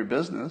about your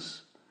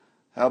business?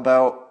 How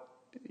about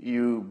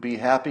you be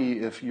happy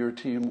if your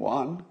team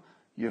won,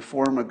 you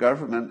form a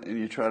government, and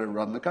you try to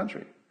run the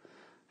country?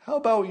 How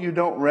about you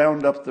don't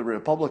round up the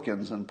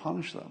Republicans and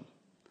punish them?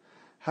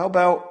 How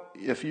about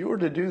if you were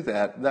to do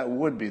that, that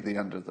would be the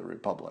end of the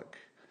republic?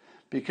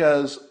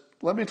 Because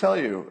let me tell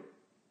you,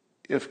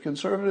 if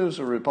conservatives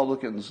or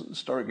Republicans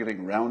start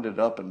getting rounded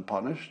up and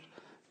punished,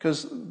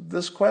 because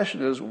this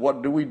question is,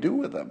 what do we do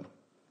with them?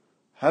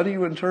 How do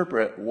you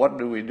interpret what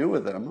do we do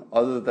with them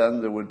other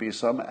than there would be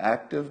some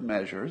active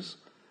measures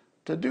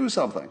to do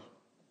something?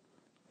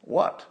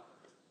 What?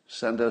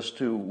 Send us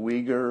to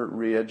Uyghur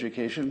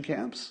re-education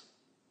camps?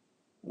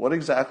 What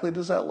exactly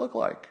does that look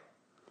like?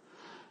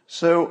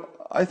 So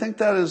I think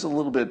that is a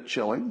little bit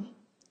chilling.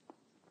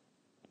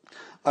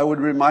 I would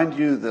remind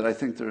you that I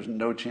think there's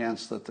no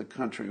chance that the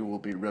country will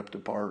be ripped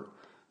apart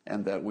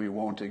and that we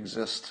won't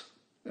exist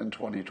in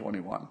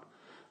 2021.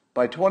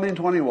 By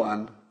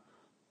 2021,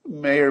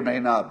 may or may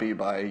not be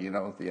by,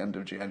 the end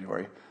of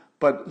January,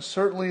 but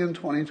certainly in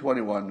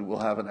 2021, we'll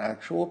have an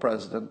actual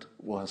president,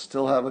 we'll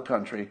still have a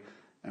country,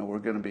 and we're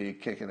going to be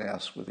kicking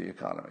ass with the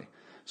economy.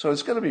 So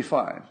it's going to be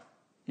fine.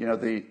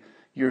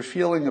 Your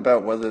feeling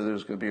about whether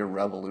there's going to be a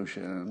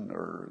revolution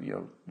or,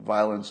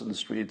 violence in the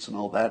streets and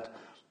all that,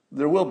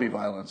 there will be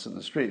violence in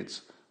the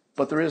streets,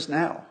 but there is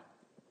now.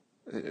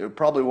 It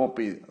probably won't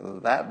be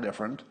that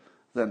different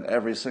than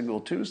every single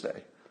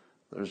Tuesday.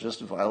 There's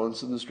just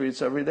violence in the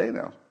streets every day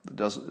now.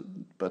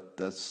 But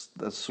that's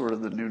sort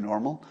of the new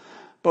normal.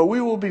 But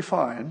we will be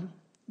fine.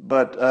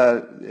 But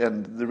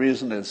and the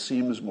reason it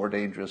seems more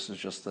dangerous is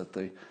just that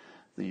the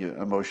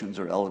emotions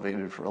are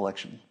elevated for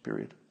election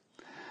period.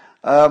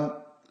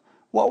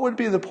 What would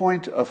be the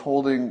point of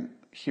holding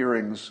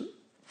hearings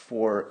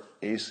for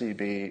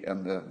ACB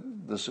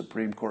and the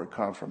Supreme Court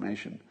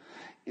confirmation?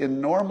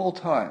 In normal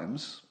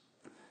times,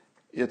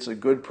 it's a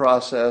good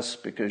process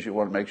because you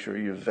want to make sure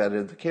you've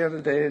vetted the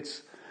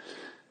candidates.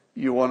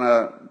 You want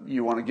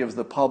to give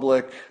the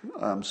public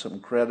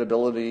some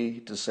credibility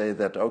to say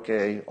that,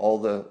 okay, all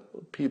the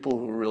people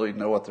who really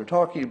know what they're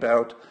talking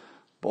about,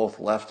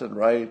 both left and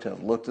right,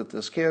 have looked at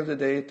this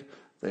candidate.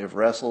 They've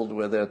wrestled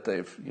with it.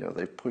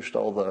 They've pushed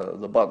all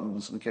the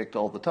buttons and kicked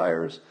all the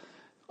tires.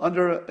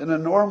 In a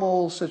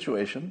normal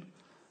situation,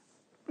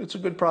 it's a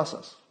good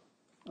process.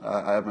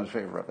 I'm in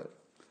favor of it.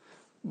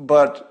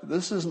 But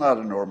this is not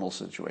a normal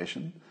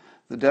situation.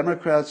 The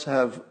Democrats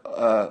have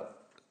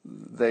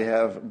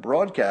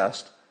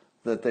broadcast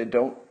that they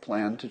don't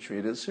plan to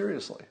treat it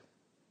seriously,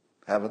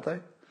 haven't they?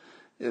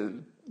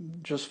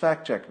 Just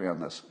fact check me on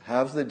this.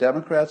 Have the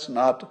Democrats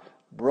not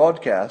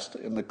broadcast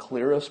in the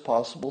clearest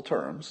possible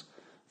terms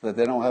that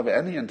they don't have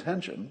any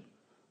intention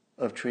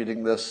of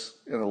treating this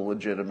in a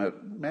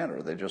legitimate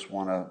manner? They just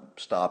want to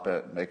stop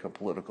it and make a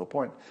political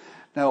point.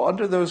 Now,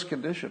 under those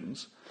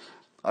conditions,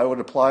 I would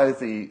apply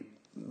the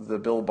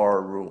Bill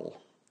Barr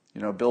rule.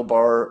 Bill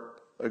Barr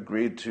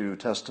agreed to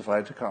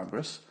testify to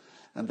Congress,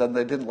 and then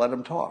they didn't let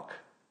him talk.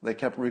 They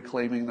kept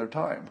reclaiming their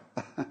time.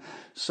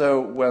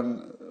 So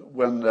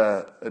when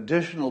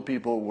additional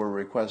people were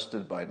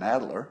requested by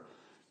Nadler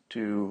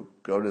to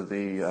go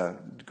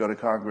to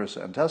Congress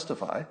and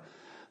testify,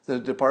 the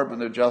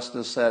Department of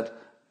Justice said,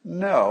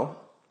 no,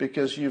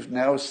 because you've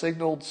now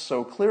signaled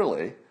so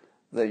clearly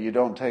that you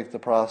don't take the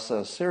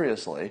process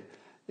seriously,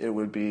 it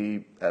would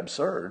be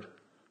absurd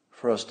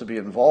for us to be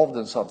involved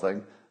in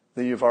something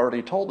that you've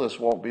already told us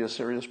won't be a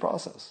serious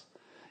process.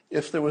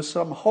 If there was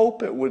some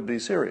hope it would be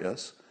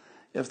serious,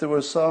 if there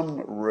was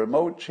some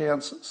remote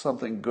chance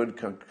something good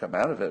could come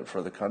out of it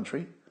for the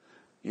country,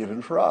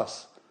 even for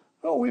us,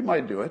 well, we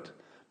might do it.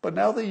 But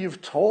now that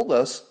you've told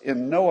us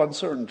in no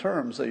uncertain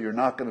terms that you're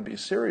not going to be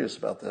serious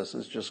about this,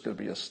 it's just going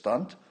to be a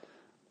stunt,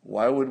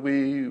 why would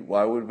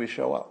we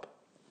show up?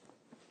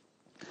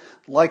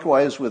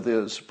 Likewise with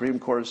the Supreme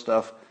Court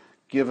stuff,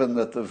 given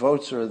that the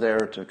votes are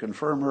there to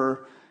confirm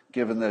her,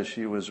 given that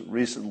she was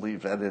recently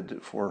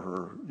vetted for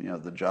her,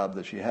 the job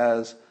that she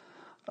has,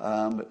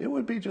 it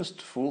would be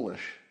just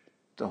foolish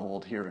to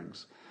hold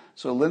hearings.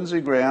 So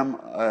Lindsey Graham,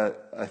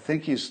 I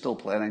think he's still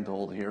planning to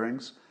hold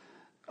hearings.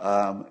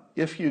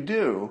 If you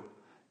do,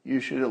 you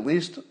should at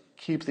least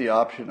keep the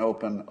option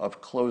open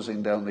of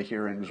closing down the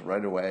hearings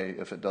right away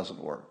if it doesn't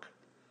work.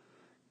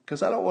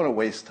 Because I don't want to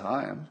waste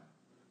time.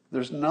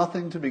 There's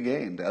nothing to be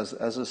gained. As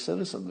a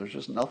citizen, there's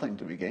just nothing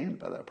to be gained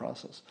by that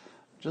process.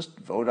 Just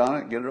vote on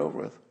it and get it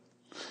over with.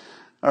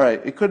 All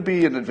right, it could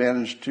be an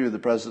advantage to the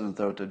president,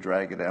 though, to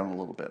drag it down a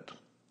little bit.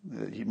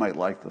 He might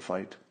like the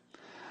fight.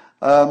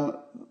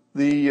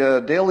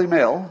 The Daily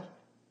Mail,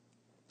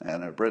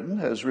 Anna Britton,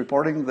 is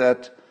reporting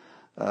that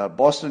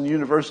Boston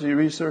University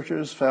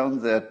researchers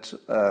found that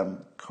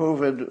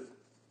COVID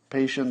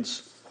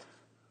patients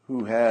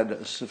who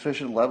had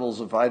sufficient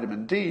levels of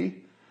vitamin D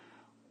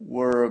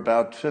were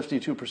about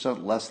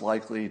 52% less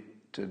likely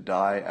to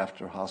die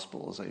after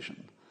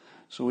hospitalization.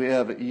 So we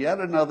have yet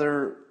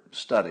another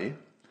study.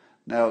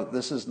 Now,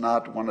 this is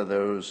not one of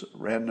those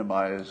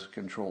randomized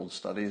controlled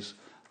studies.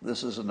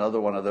 This is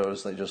another one of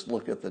those, they just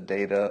look at the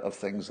data of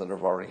things that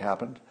have already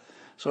happened.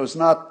 So it's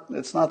not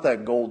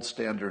that gold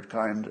standard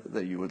kind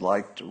that you would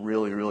like to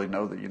really, really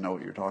know that you know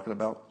what you're talking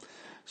about.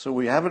 So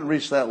we haven't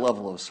reached that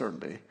level of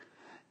certainty.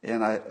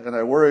 And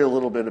I worry a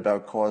little bit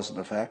about cause and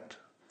effect.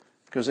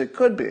 Because it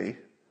could be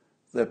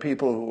that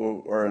people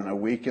who are in a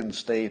weakened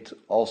state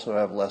also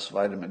have less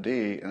vitamin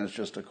D, and it's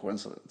just a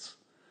coincidence.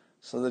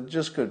 So that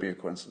just could be a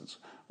coincidence.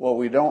 What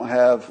we don't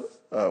have,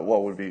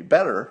 what would be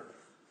better,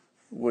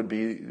 would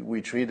be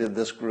we treated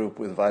this group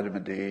with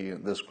vitamin D,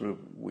 and this group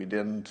we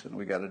didn't, and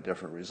we got a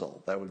different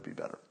result. That would be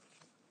better.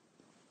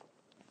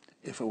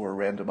 If it were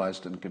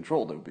randomized and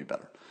controlled, it would be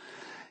better.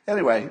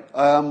 Anyway,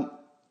 and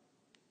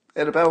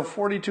about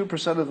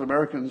 42% of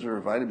Americans are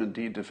vitamin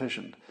D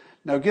deficient.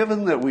 Now,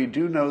 given that we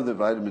do know that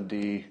vitamin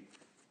D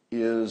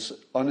is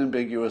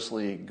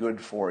unambiguously good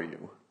for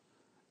you,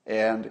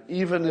 and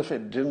even if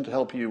it didn't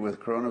help you with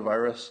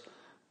coronavirus,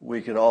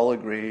 we could all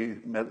agree,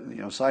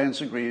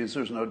 science agrees,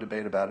 there's no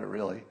debate about it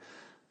really.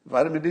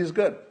 Vitamin D is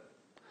good.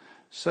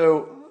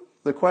 So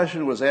the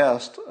question was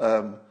asked,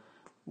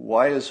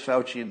 why is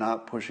Fauci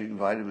not pushing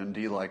vitamin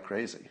D like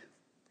crazy?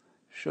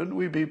 Shouldn't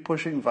we be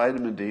pushing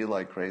vitamin D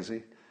like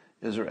crazy?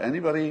 Is there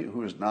anybody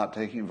who is not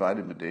taking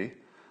vitamin D?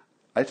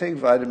 I take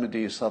vitamin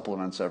D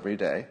supplements every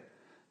day,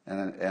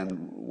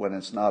 and when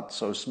it's not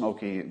so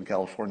smoky in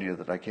California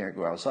that I can't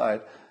go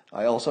outside,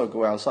 I also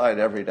go outside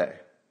every day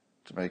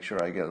to make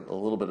sure I get a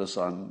little bit of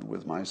sun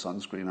with my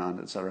sunscreen on,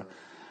 etc.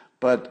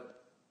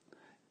 But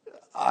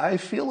I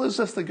feel as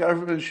if the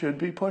government should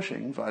be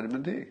pushing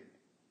vitamin D.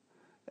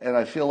 And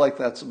I feel like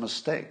that's a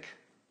mistake,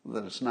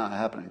 that it's not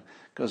happening,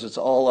 because it's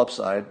all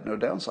upside, no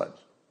downside.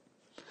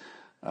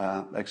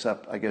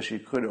 Except I guess you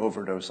could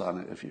overdose on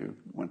it if you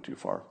went too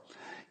far.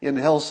 In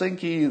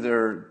Helsinki,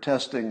 they're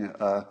testing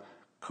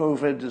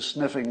COVID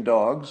sniffing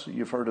dogs.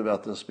 You've heard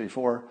about this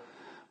before.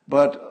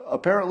 But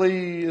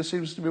apparently it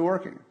seems to be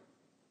working,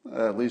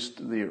 at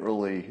least the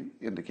early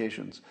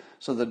indications.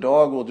 So the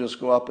dog will just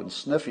go up and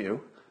sniff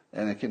you,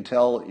 and it can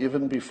tell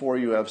even before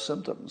you have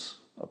symptoms,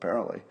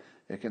 apparently.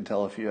 It can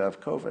tell if you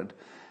have COVID.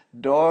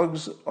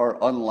 Dogs are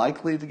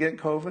unlikely to get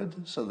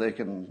COVID, so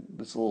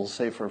it's a little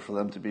safer for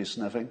them to be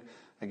sniffing.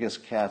 I guess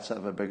cats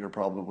have a bigger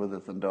problem with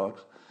it than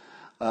dogs.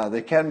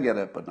 They can get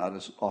it, but not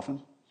as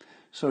often.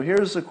 So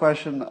here's the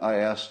question I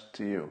asked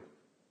to you.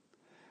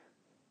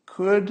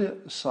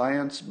 Could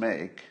science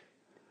make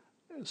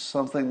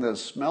something that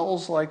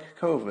smells like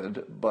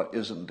COVID but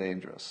isn't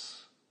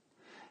dangerous?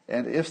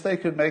 And if they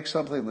could make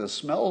something that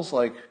smells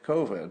like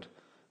COVID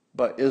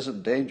but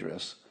isn't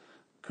dangerous,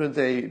 could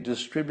they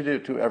distribute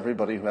it to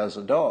everybody who has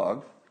a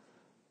dog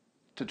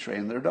to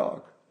train their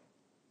dog?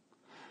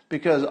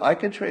 Because I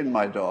could train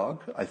my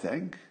dog, I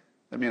think.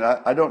 I mean,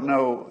 I don't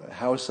know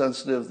how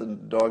sensitive the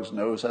dog's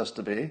nose has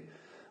to be,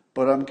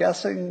 but I'm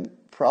guessing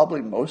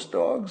probably most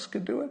dogs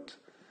could do it.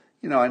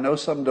 I know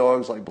some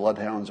dogs like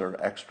bloodhounds are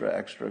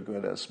extra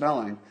good at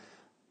smelling,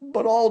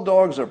 but all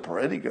dogs are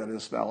pretty good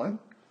at smelling.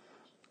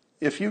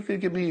 If you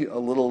could give me a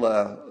little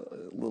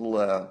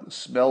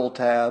smell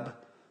tab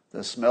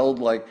that smelled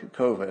like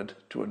COVID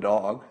to a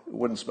dog, it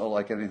wouldn't smell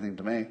like anything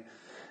to me.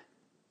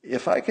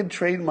 If I could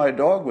train my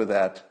dog with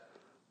that,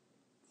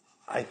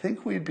 I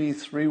think we'd be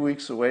 3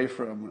 weeks away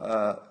from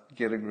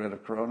getting rid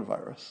of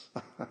coronavirus.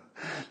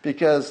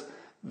 Because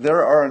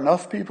there are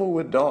enough people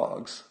with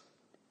dogs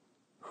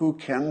who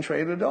can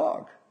train a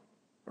dog,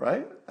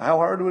 right? How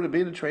hard would it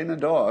be to train a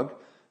dog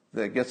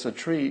that gets a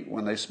treat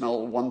when they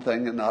smell one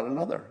thing and not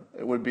another?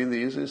 It would be the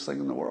easiest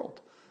thing in the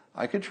world.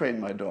 I could train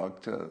my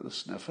dog to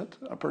sniff it,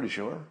 I'm pretty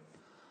sure.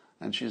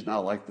 And she's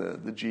not like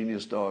the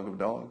genius dog of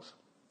dogs.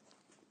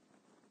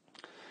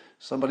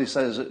 Somebody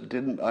says,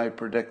 didn't I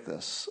predict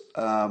this?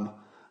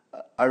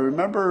 I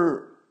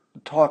remember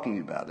talking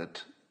about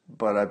it,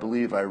 but I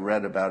believe I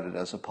read about it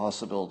as a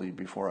possibility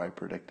before I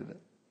predicted it.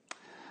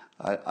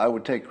 I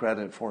would take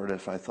credit for it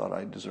if I thought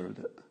I deserved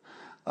it.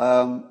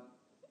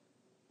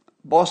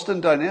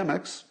 Boston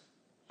Dynamics,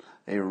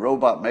 a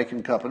robot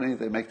making company,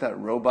 they make that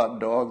robot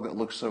dog that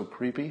looks so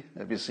creepy.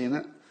 Have you seen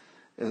it?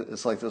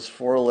 It's like this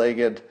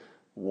four-legged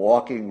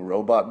walking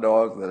robot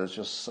dog that is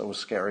just so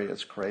scary,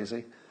 it's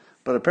crazy.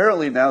 But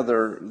apparently now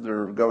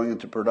they're going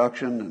into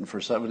production, and for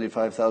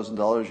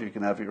 $75,000 you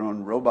can have your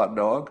own robot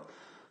dog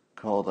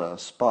called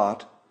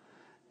Spot.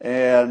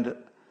 And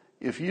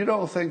if you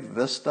don't think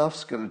this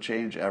stuff's going to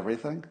change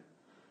everything,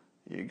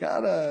 you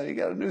got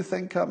a new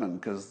thing coming,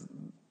 because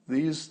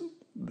this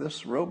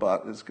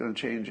robot is going to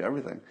change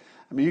everything.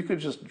 I mean, you could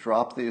just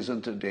drop these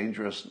into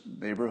dangerous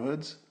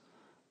neighborhoods,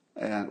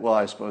 and well,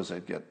 I suppose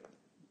they'd get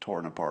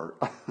torn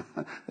apart.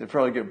 They'd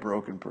probably get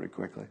broken pretty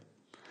quickly.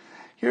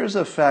 Here's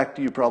a fact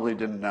you probably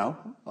didn't know.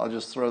 I'll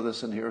just throw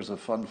this in here as a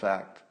fun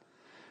fact.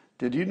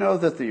 Did you know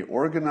that the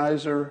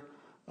organizer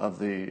of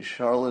the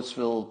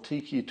Charlottesville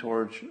Tiki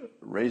Torch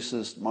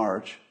racist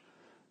march,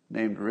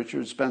 named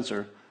Richard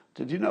Spencer,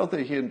 did you know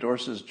that he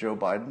endorses Joe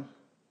Biden?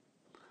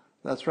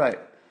 That's right.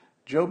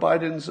 Joe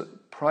Biden's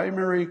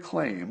primary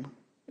claim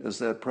is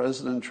that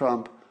President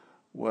Trump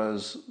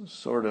was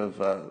sort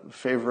of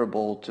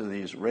favorable to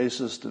these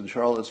racists in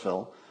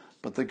Charlottesville,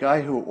 but the guy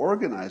who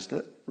organized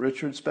it,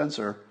 Richard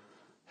Spencer,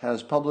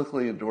 has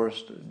publicly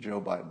endorsed Joe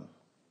Biden.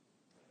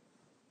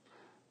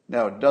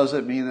 Now, does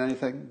it mean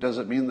anything? Does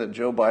it mean that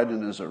Joe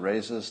Biden is a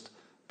racist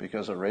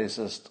because a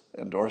racist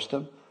endorsed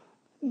him?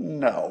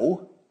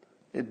 No.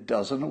 It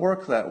doesn't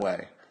work that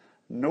way.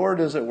 Nor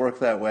does it work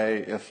that way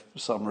if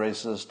some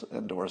racist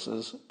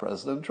endorses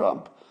President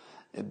Trump.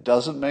 It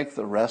doesn't make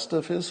the rest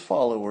of his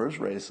followers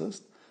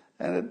racist,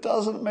 and it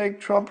doesn't make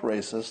Trump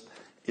racist.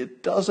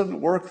 It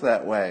doesn't work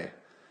that way.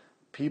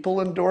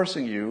 People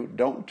endorsing you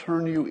don't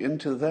turn you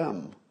into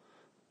them.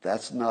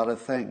 That's not a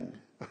thing.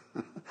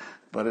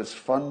 But it's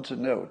fun to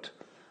note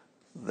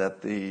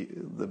that the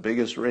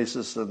biggest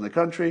racist in the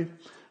country,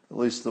 at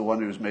least the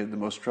one who's made the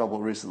most trouble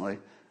recently,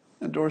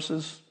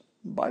 endorses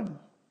Biden.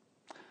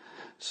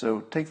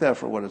 So take that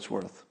for what it's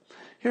worth.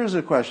 Here's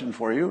a question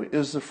for you.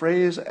 Is the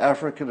phrase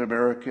African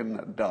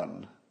American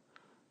done?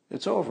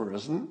 It's over,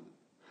 isn't it?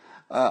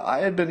 I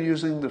had been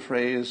using the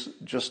phrase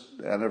just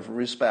out of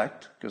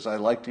respect, because I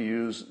like to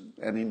use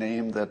any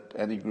name that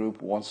any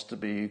group wants to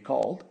be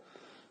called.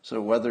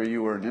 So whether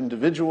you are an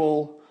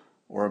individual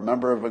or a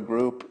member of a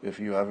group, if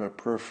you have a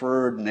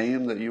preferred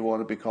name that you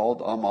want to be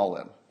called, I'm all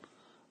in,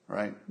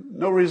 right?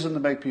 No reason to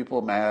make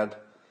people mad.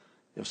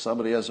 If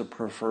somebody has a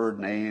preferred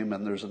name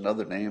and there's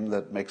another name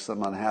that makes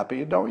them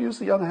unhappy, don't use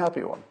the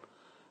unhappy one.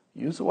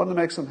 Use the one that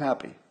makes them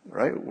happy,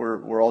 right?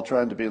 We're all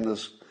trying to be in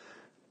this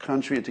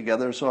country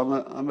together, so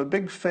I'm a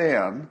big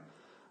fan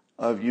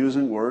of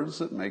using words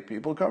that make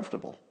people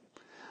comfortable.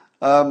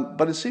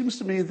 But it seems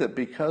to me that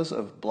because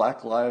of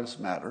Black Lives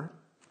Matter,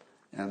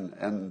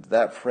 and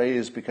that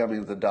phrase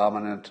becoming the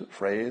dominant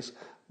phrase,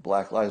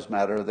 Black Lives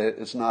Matter,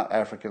 it's not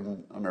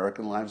African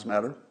American Lives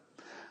Matter.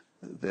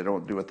 They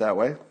don't do it that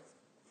way.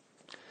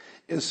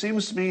 It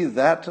seems to me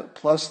that,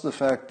 plus the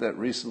fact that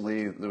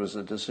recently there was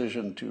a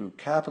decision to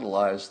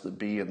capitalize the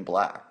B in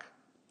black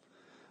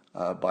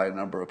by a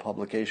number of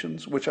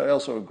publications, which I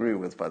also agree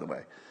with, by the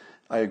way.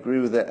 I agree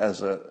with it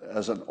as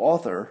an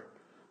author.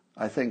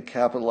 I think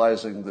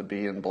capitalizing the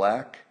B in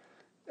black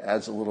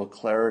adds a little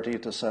clarity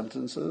to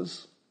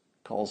sentences,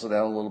 calls it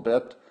out a little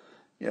bit.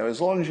 You know,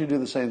 as long as you do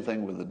the same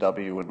thing with the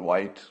W in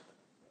white,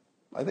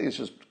 I think it's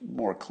just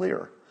more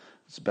clear.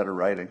 It's better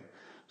writing.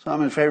 So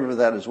I'm in favor of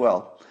that as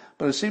well.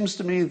 But it seems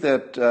to me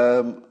that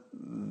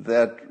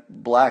that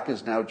black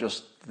is now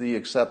just the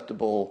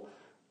acceptable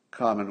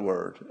common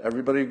word.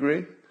 Everybody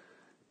agree?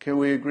 Can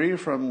we agree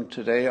from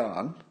today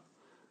on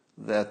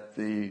that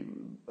the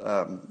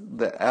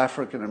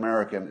African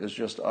American is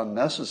just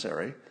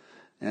unnecessary,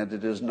 and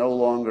it is no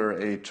longer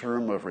a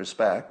term of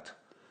respect,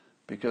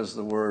 because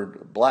the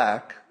word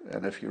black,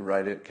 and if you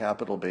write it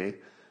capital B,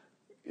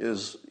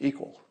 is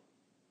equal.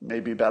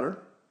 Maybe better.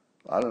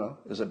 I don't know.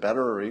 Is it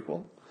better or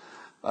equal?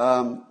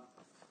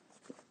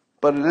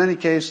 But in any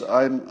case,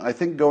 I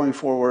think going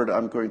forward,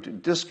 I'm going to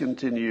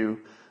discontinue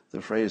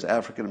the phrase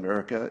African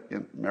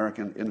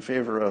American in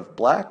favor of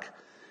black.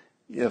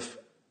 If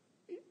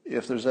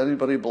there's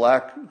anybody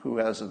black who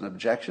has an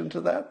objection to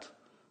that,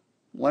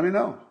 let me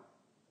know.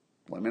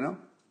 Let me know,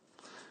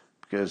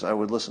 because I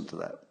would listen to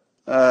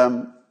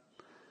that.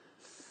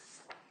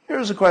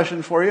 Here's a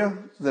question for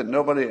you that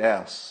nobody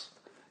asks.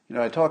 You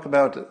know, I talk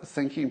about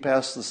thinking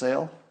past the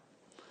sale.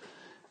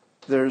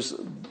 There's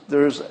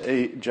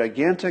a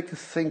gigantic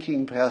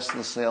thinking past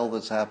the sale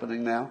that's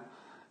happening now,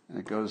 and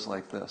it goes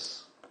like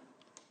this.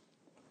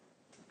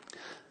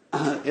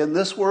 In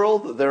this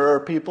world, there are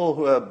people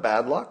who have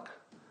bad luck.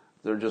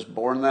 They're just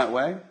born that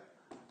way,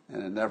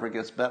 and it never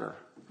gets better.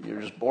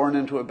 You're just born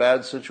into a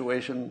bad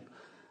situation,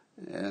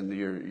 and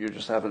you're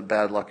just having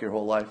bad luck your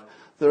whole life.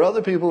 There are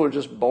other people who are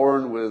just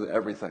born with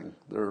everything.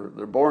 They're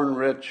born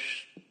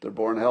rich, they're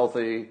born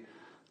healthy,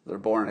 they're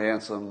born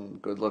handsome,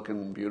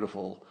 good-looking,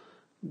 beautiful.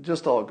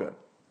 Just all good.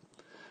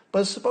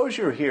 But suppose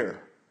you're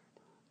here.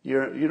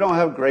 You don't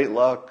have great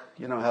luck.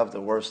 You don't have the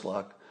worst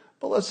luck.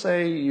 But let's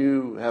say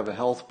you have a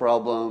health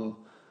problem.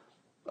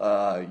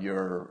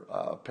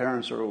 Your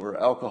parents were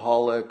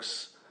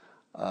alcoholics.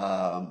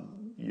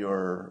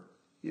 You've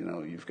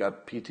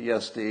got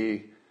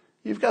PTSD.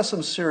 You've got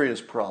some serious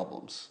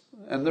problems,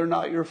 and they're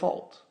not your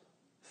fault.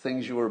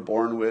 Things you were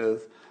born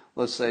with.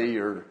 Let's say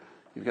you've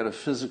got a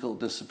physical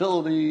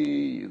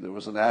disability. There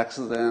was an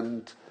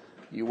accident.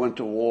 You went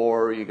to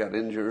war, you got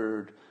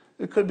injured.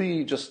 It could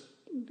be just,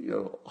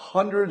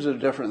 hundreds of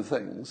different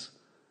things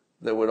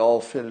that would all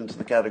fit into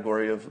the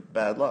category of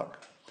bad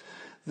luck.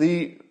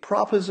 The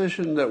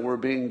proposition that we're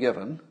being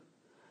given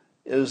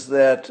is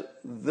that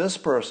this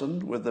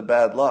person with the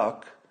bad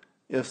luck,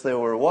 if they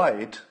were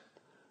white,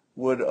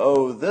 would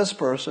owe this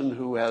person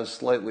who has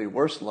slightly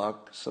worse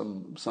luck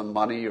some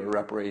money or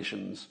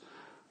reparations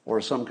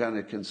or some kind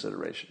of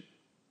consideration.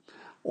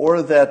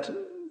 Or that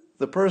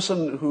the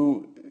person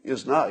who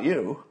is not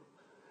you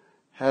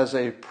has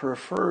a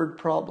preferred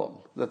problem,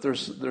 that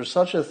there's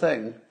such a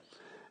thing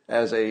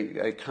as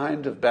a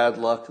kind of bad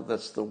luck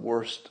that's the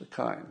worst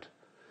kind.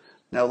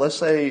 Now, let's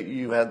say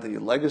you had the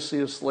legacy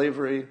of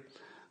slavery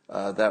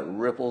that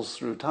ripples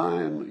through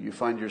time. You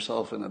find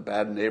yourself in a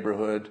bad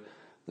neighborhood.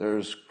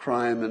 There's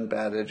crime and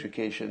bad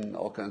education,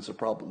 all kinds of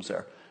problems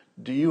there.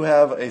 Do you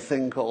have a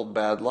thing called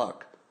bad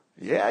luck?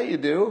 Yeah, you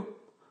do.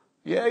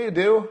 Yeah, you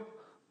do.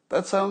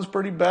 That sounds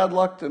pretty bad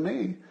luck to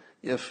me.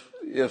 If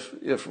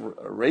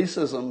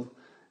racism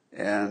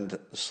and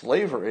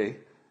slavery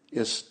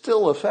is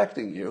still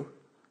affecting you,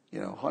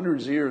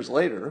 hundreds of years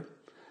later,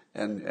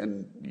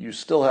 and you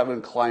still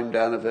haven't climbed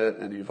out of it,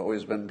 and you've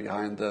always been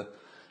behind the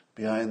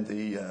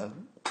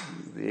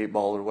eight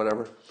ball or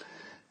whatever.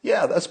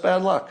 Yeah, that's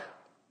bad luck.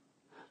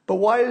 But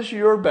why is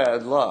your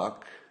bad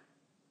luck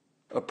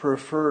a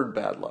preferred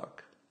bad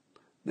luck?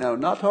 Now,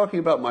 not talking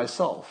about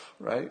myself,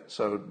 right?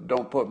 So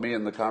don't put me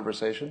in the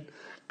conversation,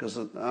 because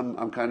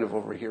I'm kind of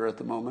over here at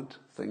the moment.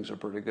 Things are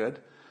pretty good.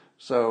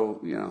 So,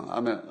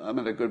 I'm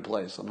in a good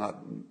place.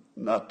 I'm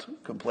not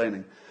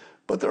complaining.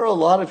 But there are a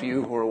lot of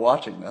you who are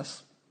watching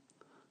this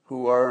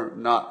who are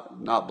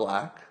not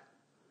black,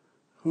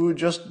 who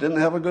just didn't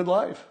have a good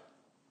life.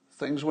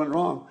 Things went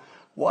wrong.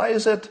 Why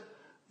is it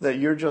that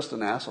you're just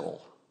an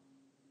asshole?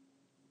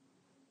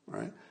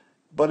 Right?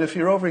 But if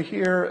you're over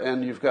here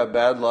and you've got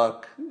bad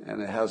luck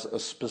and it has a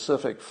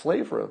specific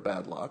flavor of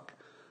bad luck,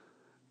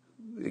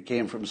 it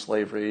came from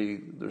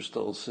slavery, there's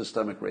still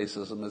systemic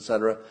racism,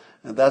 etc.,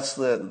 and that's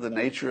the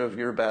nature of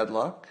your bad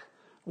luck,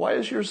 why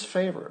is yours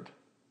favored?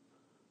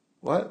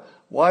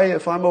 Why,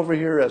 if I'm over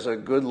here as a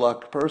good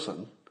luck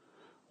person,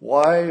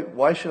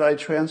 why should I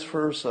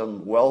transfer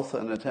some wealth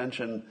and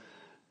attention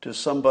to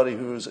somebody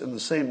who's in the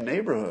same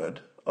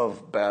neighborhood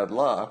of bad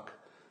luck,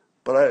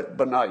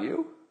 but not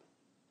you?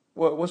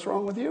 What's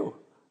wrong with you?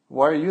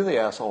 Why are you the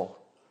asshole?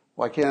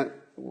 Why can't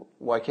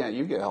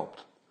you get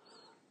helped?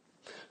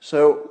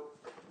 So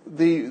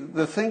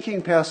the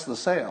thinking past the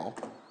sale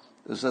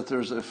is that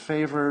there's a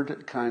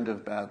favored kind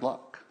of bad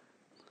luck.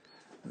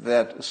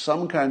 That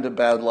some kind of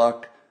bad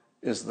luck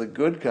is the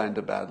good kind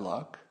of bad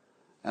luck,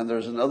 and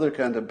there's another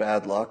kind of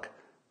bad luck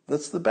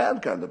that's the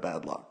bad kind of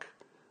bad luck.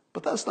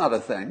 But that's not a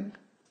thing.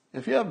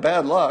 If you have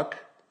bad luck,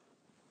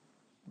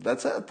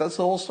 that's it. That's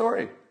the whole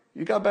story.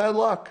 You got bad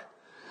luck.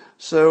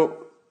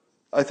 So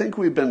I think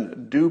we've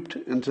been duped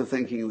into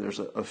thinking there's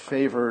a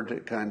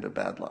favored kind of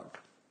bad luck.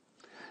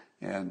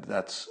 And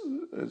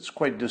it's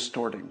quite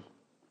distorting.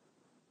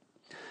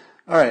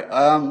 All right.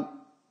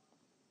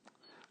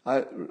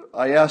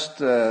 I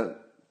asked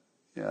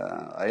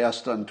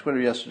on Twitter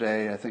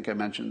yesterday, I think I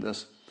mentioned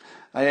this,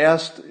 I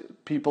asked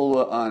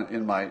people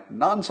in my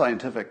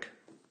non-scientific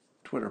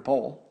Twitter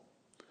poll,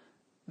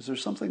 is there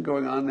something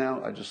going on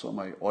now? I just saw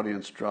my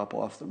audience drop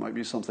off. There might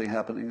be something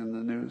happening in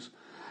the news.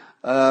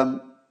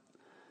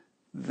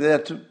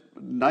 That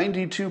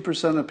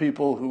 92% of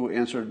people who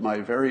answered my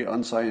very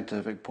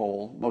unscientific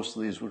poll, most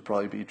of these would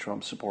probably be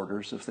Trump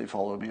supporters if they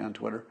follow me on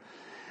Twitter,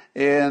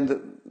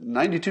 and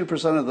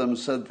 92% of them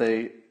said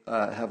they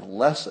have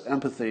less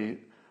empathy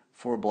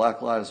for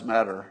Black Lives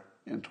Matter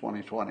in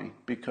 2020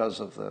 because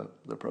of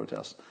the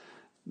protests.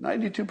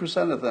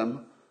 92% of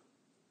them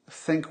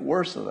think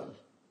worse of them.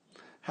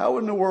 How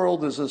in the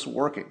world is this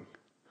working?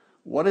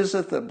 What is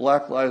it that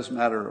Black Lives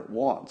Matter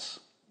wants?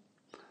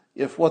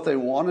 If what they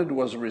wanted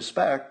was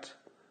respect,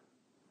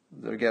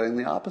 they're getting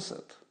the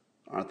opposite,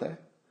 aren't they?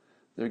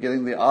 They're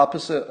getting the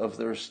opposite of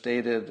their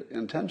stated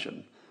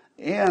intention.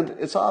 And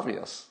it's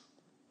obvious,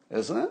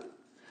 isn't it?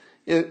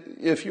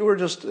 If you were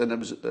just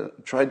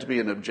tried to be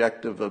an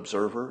objective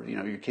observer,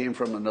 you came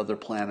from another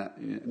planet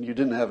and you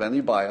didn't have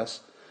any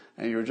bias,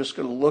 and you were just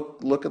going to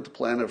look at the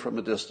planet from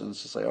a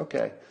distance and say,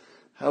 okay,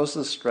 how's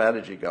this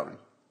strategy going?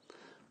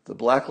 The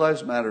Black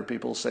Lives Matter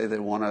people say they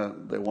want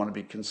to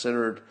be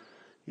considered,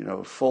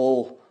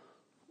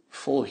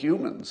 full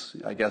humans,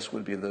 I guess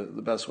would be the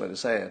best way to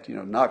say it.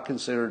 Not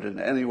considered in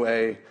any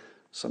way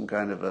some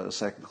kind of a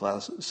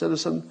second-class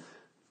citizen.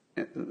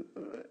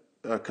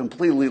 A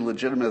completely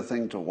legitimate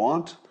thing to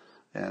want,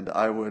 and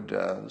I would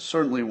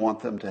certainly want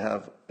them to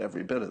have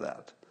every bit of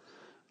that.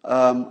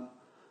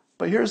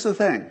 But here's the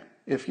thing.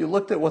 If you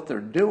looked at what they're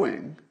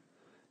doing,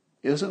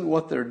 isn't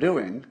what they're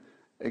doing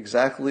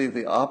exactly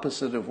the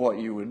opposite of what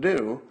you would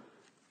do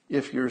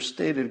if your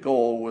stated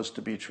goal was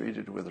to be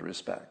treated with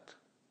respect?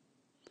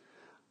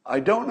 I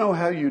don't know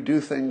how you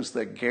do things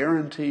that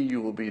guarantee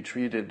you will be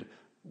treated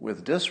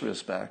with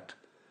disrespect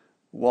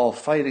while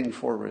fighting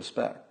for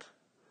respect.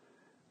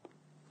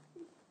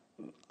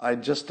 I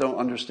just don't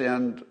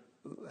understand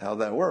how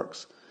that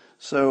works.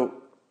 So,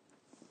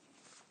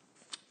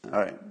 all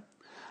right.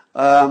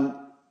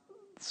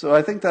 So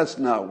I think that's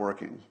not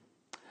working.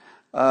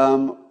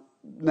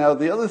 Now,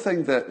 the other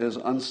thing that is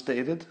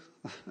unstated,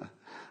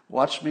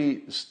 watch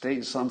me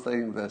state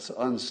something that's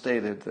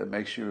unstated that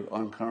makes you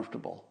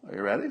uncomfortable. Are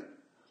you ready?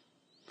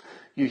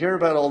 You hear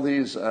about all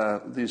these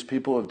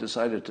people who have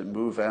decided to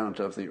move out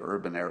of the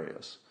urban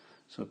areas.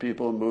 So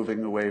people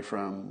moving away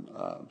from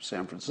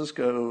San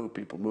Francisco,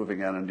 people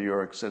moving out of New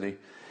York City.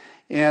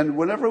 And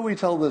whenever we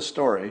tell this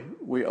story,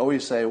 we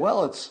always say,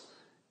 well,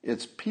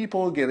 it's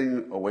people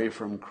getting away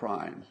from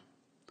crime.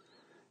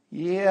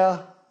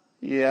 Yeah,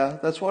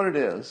 that's what it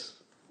is.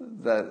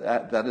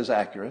 That is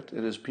accurate.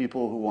 It is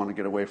people who want to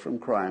get away from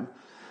crime.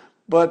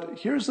 But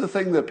here's the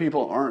thing that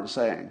people aren't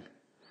saying.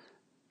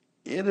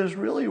 It is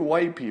really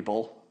white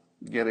people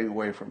getting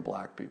away from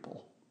black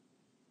people.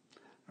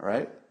 All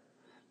right?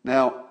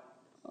 Now,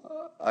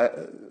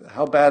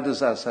 how bad does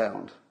that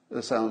sound?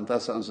 That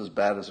sounds as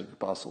bad as it could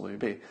possibly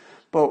be.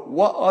 But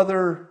what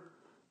other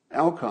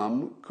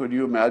outcome could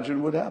you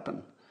imagine would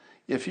happen?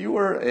 If you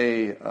were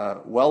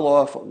a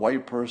well-off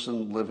white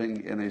person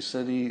living in a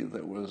city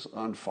that was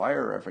on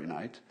fire every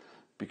night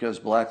because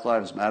Black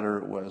Lives Matter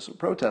was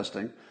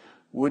protesting,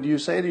 would you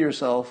say to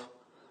yourself,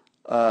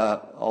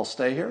 I'll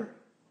stay here?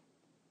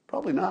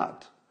 Probably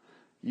not.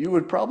 You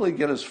would probably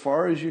get as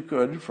far as you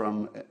could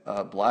from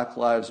Black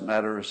Lives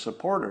Matter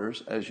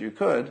supporters as you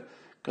could,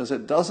 because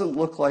it doesn't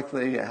look like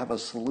they have a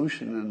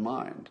solution in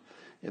mind.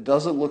 It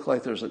doesn't look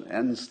like there's an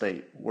end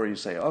state where you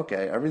say,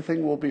 okay,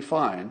 everything will be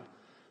fine.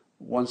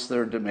 Once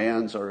their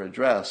demands are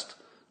addressed,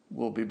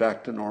 we'll be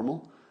back to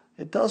normal.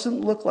 It doesn't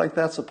look like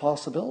that's a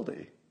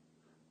possibility.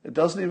 It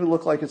doesn't even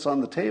look like it's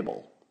on the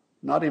table,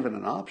 not even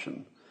an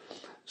option.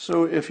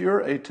 So if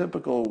you're a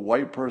typical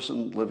white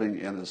person living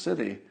in a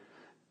city,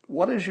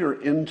 what is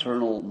your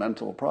internal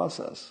mental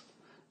process?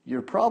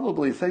 You're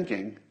probably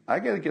thinking, I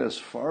got to get as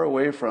far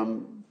away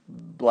from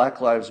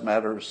Black Lives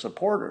Matter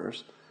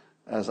supporters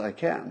as I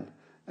can.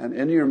 And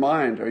in your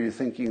mind, are you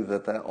thinking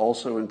that that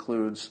also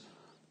includes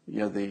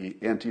the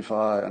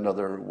Antifa and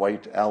other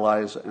white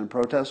allies and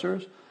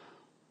protesters?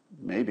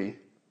 Maybe.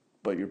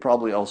 But you're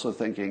probably also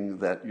thinking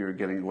that you're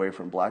getting away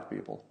from black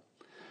people.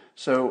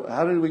 So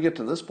how did we get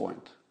to this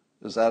point?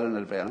 Is that an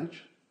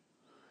advantage?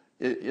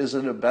 Is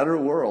it a better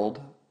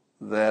world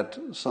that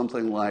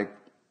something like,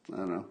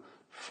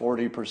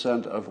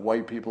 40% of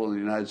white people in the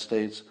United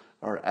States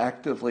are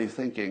actively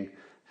thinking,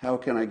 how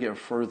can I get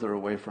further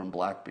away from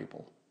black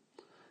people?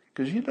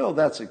 Because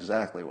that's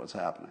exactly what's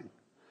happening.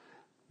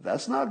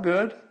 That's not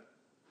good.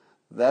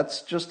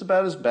 That's just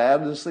about as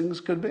bad as things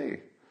could be.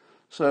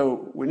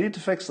 So we need to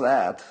fix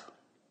that.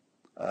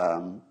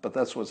 But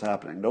that's what's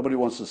happening. Nobody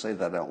wants to say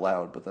that out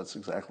loud, but that's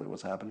exactly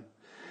what's happening.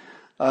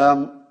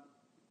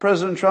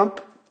 President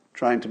Trump,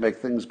 trying to make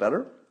things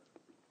better,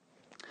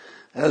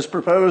 has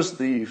proposed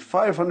the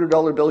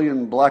 $500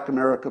 billion Black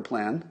America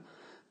plan,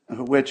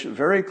 which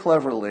very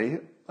cleverly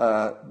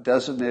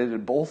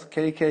designated both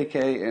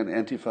KKK and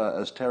Antifa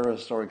as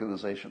terrorist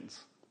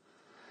organizations.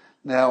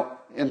 Now,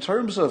 in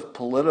terms of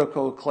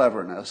political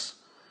cleverness,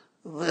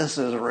 this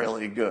is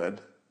really good,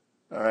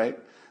 all right?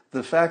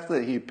 The fact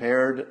that he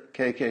paired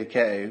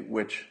KKK,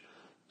 which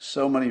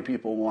so many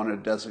people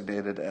wanted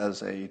designated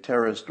as a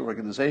terrorist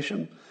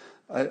organization,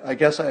 I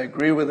guess I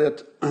agree with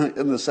it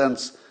in the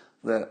sense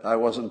that I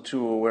wasn't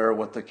too aware of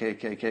what the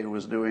KKK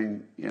was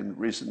doing in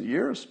recent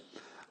years.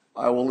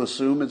 I will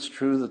assume it's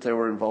true that they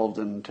were involved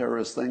in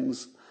terrorist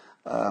things.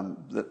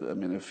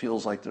 It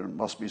feels like there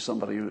must be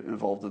somebody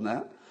involved in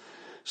that.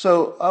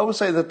 So I would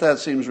say that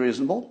seems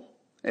reasonable,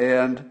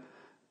 and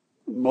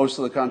most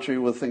of the country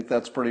would think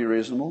that's pretty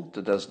reasonable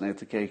to designate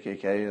the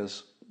KKK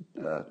as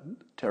a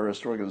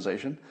terrorist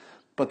organization.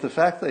 But the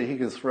fact that he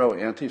could throw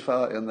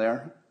Antifa in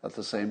there at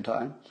the same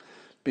time,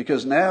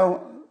 because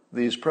now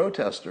these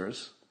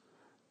protesters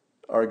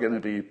are going to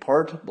be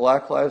part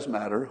Black Lives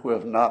Matter who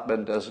have not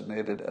been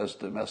designated as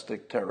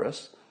domestic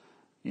terrorists.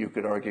 You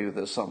could argue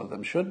that some of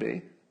them should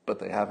be, but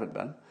they haven't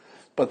been.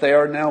 But they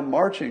are now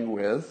marching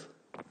with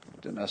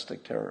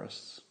domestic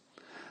terrorists.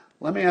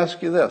 Let me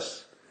ask you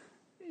this.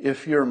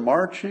 If you're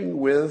marching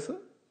with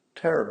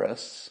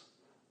terrorists,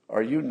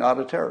 are you not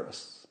a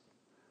terrorist?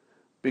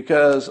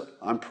 Because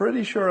I'm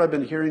pretty sure I've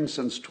been hearing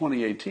since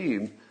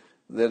 2018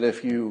 that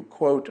if you,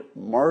 quote,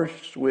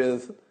 marched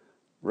with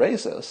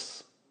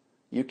racists,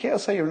 you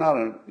can't say you're not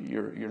a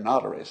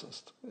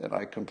racist. And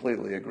I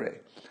completely agree.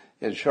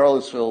 In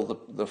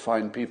Charlottesville, the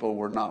fine people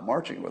were not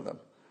marching with them.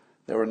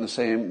 They were in the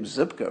same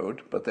zip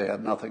code, but they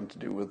had nothing to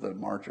do with the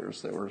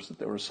marchers. They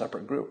were a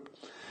separate group.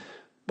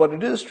 But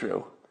it is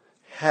true.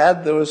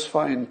 Had those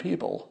fine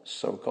people,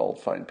 so-called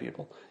fine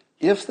people,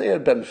 if they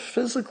had been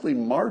physically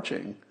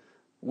marching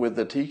with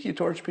the Tiki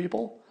Torch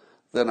people,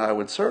 then I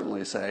would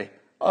certainly say,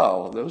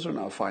 oh, those are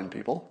not fine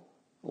people.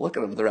 Look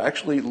at them. They're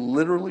actually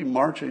literally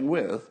marching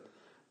with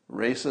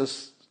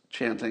racists,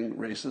 chanting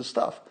racist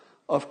stuff.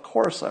 Of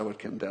course I would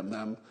condemn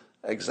them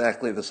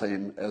exactly the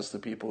same as the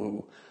people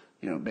who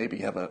maybe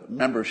have a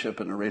membership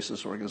in a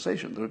racist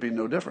organization. There would be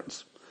no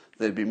difference.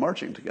 They'd be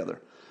marching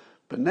together.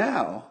 But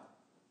now,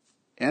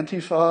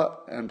 Antifa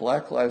and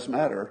Black Lives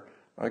Matter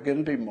are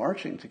going to be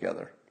marching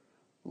together.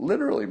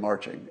 Literally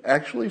marching,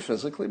 actually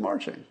physically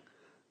marching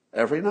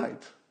every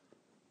night.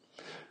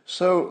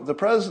 So the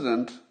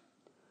president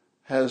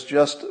has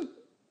just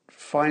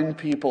fined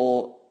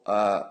people,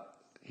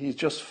 he's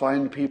just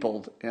fined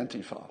people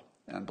Antifa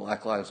and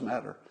Black Lives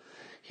Matter.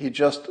 He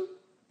just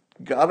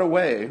got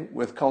away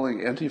with calling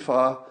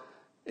Antifa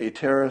a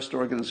terrorist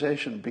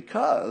organization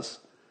because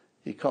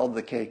he called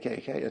the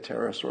KKK a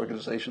terrorist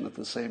organization at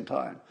the same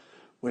time,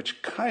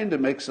 which kind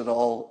of makes it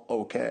all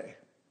okay,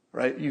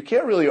 right? You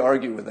can't really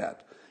argue with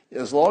that.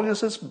 As long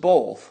as it's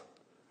both,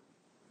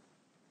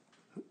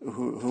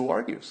 who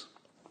argues?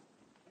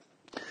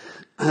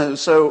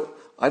 So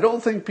I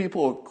don't think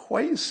people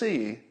quite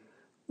see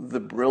the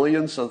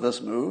brilliance of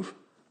this move.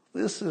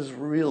 This is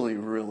really,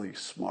 really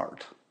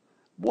smart.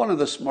 One of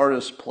the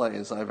smartest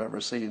plays I've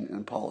ever seen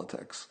in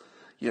politics,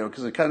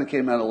 because it kind of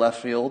came out of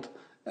left field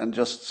and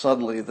just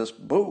suddenly this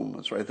boom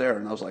was right there.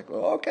 And I was like,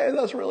 well, okay,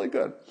 that's really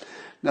good.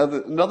 Now,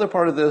 another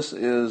part of this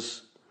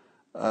is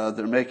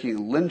they're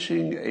making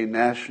lynching a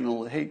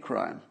national hate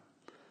crime.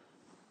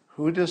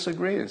 Who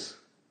disagrees?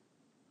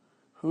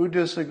 Who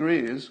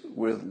disagrees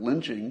with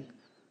lynching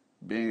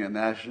being a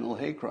national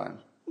hate crime?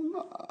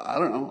 I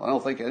don't know. I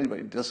don't think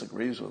anybody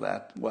disagrees with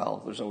that.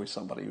 Well, there's always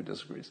somebody who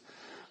disagrees.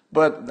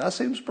 But that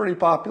seems pretty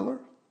popular.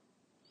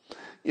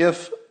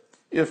 If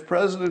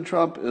President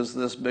Trump is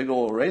this big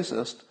old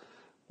racist,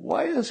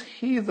 why is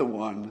he the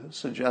one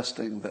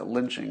suggesting that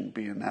lynching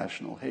be a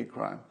national hate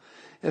crime?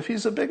 If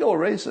he's a big old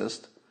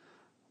racist,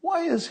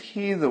 why is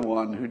he the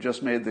one who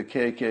just made the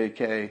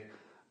KKK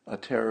a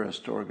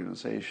terrorist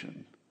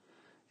organization?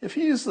 If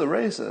he's the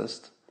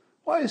racist,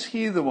 why is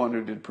he the one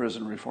who did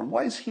prison reform?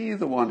 Why is he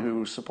the one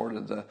who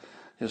supported the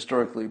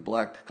historically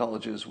black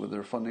colleges with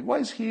their funding? Why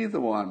is he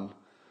the one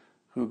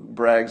who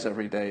brags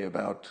every day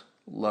about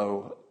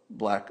low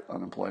black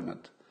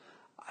unemployment?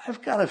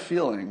 I've got a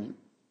feeling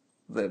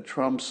that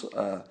Trump's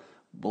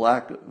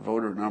black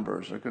voter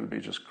numbers are going to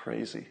be just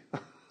crazy.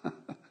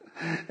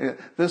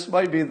 This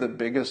might be the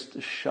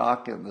biggest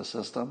shock in the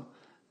system,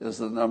 is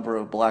the number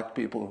of black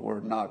people who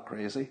are not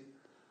crazy.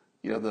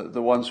 You know,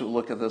 the ones who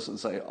look at this and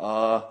say,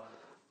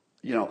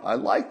 you know, I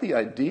like the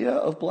idea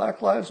of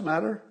Black Lives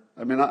Matter.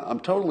 I mean, I'm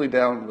totally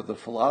down with the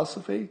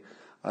philosophy.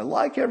 I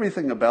like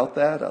everything about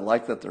that. I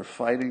like that they're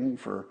fighting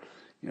for,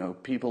 you know,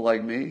 people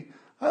like me.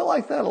 I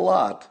like that a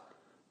lot.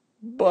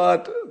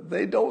 But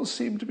they don't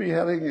seem to be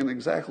heading in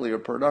exactly a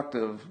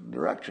productive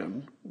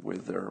direction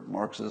with their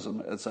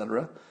Marxism,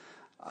 etc.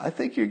 I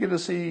think you're going to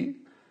see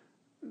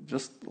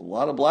just a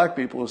lot of black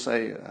people who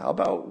say, how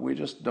about we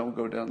just don't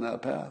go down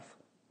that path?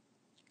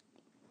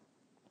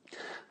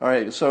 All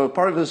right, so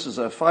part of this is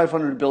a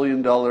 $500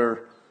 billion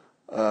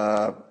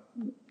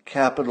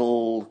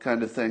capital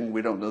kind of thing.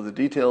 We don't know the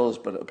details,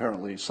 but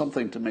apparently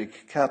something to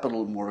make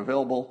capital more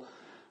available.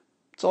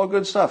 It's all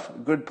good stuff,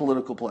 good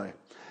political play.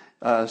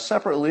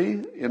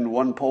 Separately, in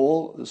one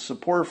poll, the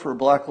support for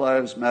Black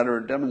Lives Matter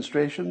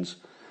demonstrations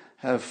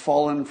have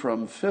fallen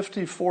from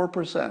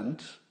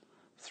 54%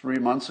 3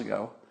 months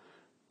ago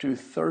to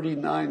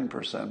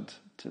 39%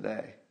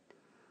 today.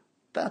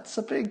 That's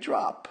a big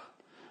drop.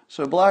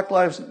 So Black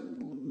Lives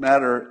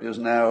Matter is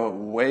now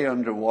way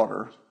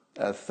underwater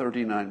at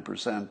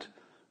 39%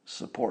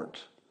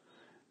 support.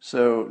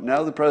 So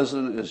now the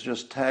president has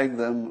just tagged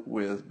them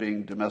with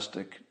being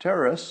domestic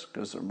terrorists,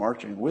 because they're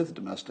marching with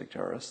domestic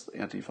terrorists,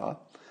 Antifa.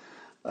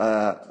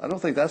 I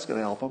don't think that's going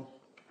to help them.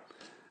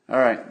 All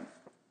right.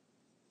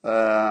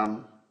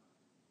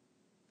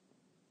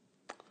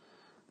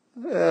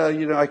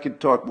 You know, I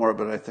could talk more,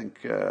 but I think,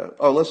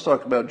 let's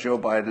talk about Joe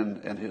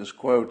Biden and his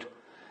quote.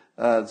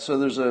 So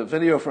there's a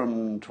video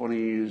from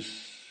a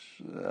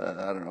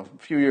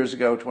few years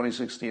ago,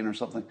 2016 or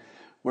something,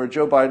 where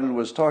Joe Biden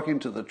was talking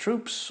to the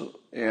troops,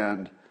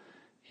 and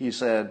he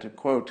said,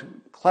 quote,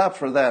 "Clap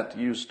for that,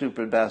 you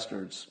stupid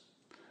bastards."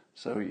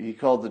 So he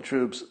called the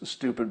troops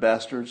stupid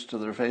bastards to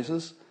their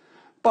faces,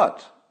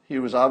 but he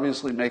was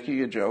obviously making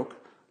a joke,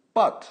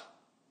 but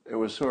it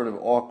was sort of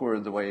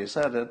awkward the way he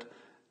said it,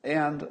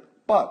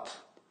 but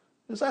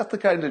is that the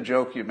kind of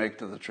joke you make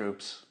to the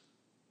troops?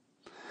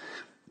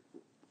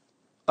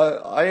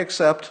 I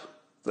accept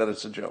that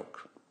it's a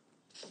joke.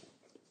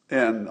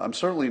 And I'm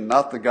certainly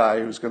not the guy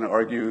who's going to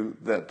argue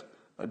that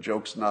a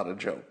joke's not a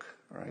joke,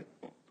 right?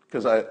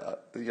 Because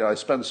I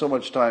spend so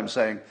much time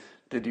saying,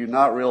 did you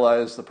not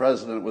realize the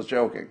president was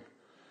joking?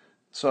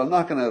 So I'm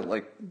not going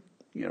to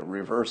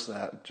reverse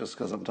that just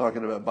because I'm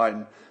talking about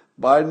Biden.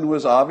 Biden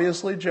was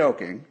obviously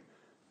joking,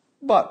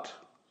 but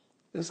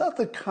is that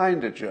the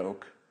kind of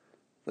joke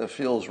that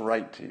feels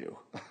right to you,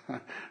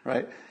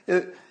 right?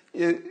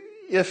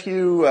 If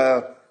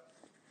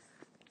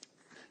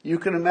you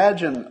can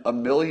imagine a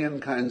million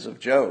kinds of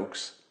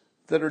jokes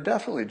that are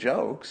definitely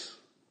jokes,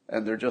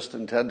 and they're just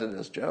intended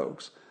as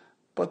jokes,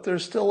 but they're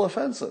still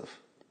offensive,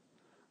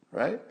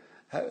 right?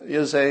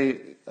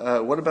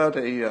 What about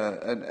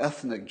an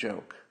ethnic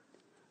joke?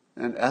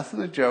 An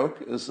ethnic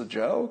joke is a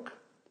joke,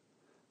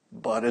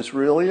 but it's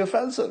really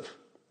offensive.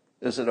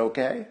 Is it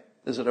okay?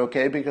 Is it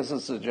okay because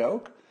it's a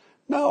joke?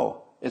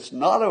 No, it's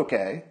not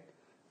okay,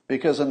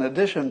 because in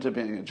addition to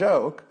being a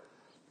joke,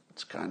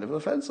 it's kind of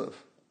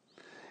offensive.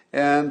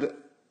 And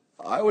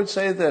I would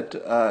say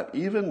that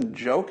even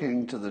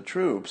joking to the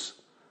troops,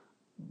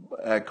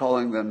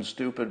 calling them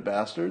stupid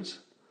bastards,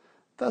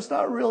 that's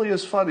not really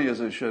as funny as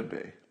it should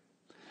be.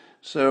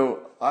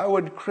 So I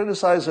would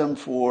criticize him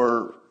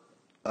for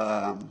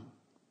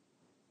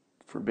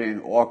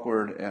being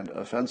awkward and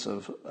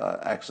offensive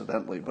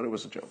accidentally, but it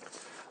was a joke.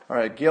 All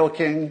right, Gayle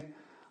King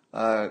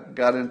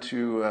got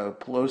into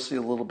Pelosi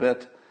a little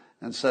bit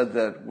and said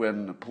that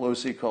when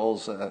Pelosi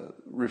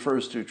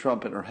refers to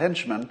Trump and her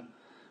henchmen,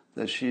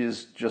 that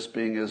she's just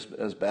being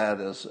as bad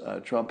as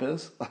Trump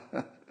is.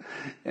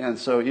 And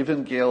so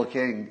even Gayle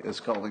King is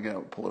calling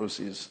out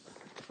Pelosi's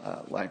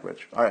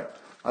language. All right,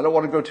 I don't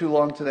want to go too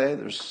long today.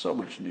 There's so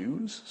much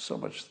news, so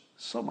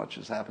much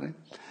is happening.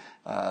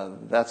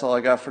 That's all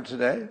I got for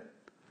today.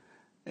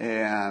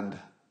 And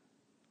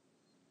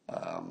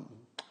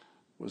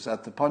was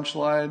that the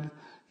punchline?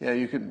 Yeah,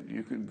 you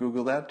can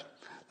Google that.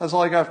 That's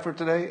all I got for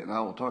today, and I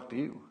will talk to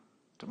you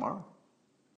tomorrow.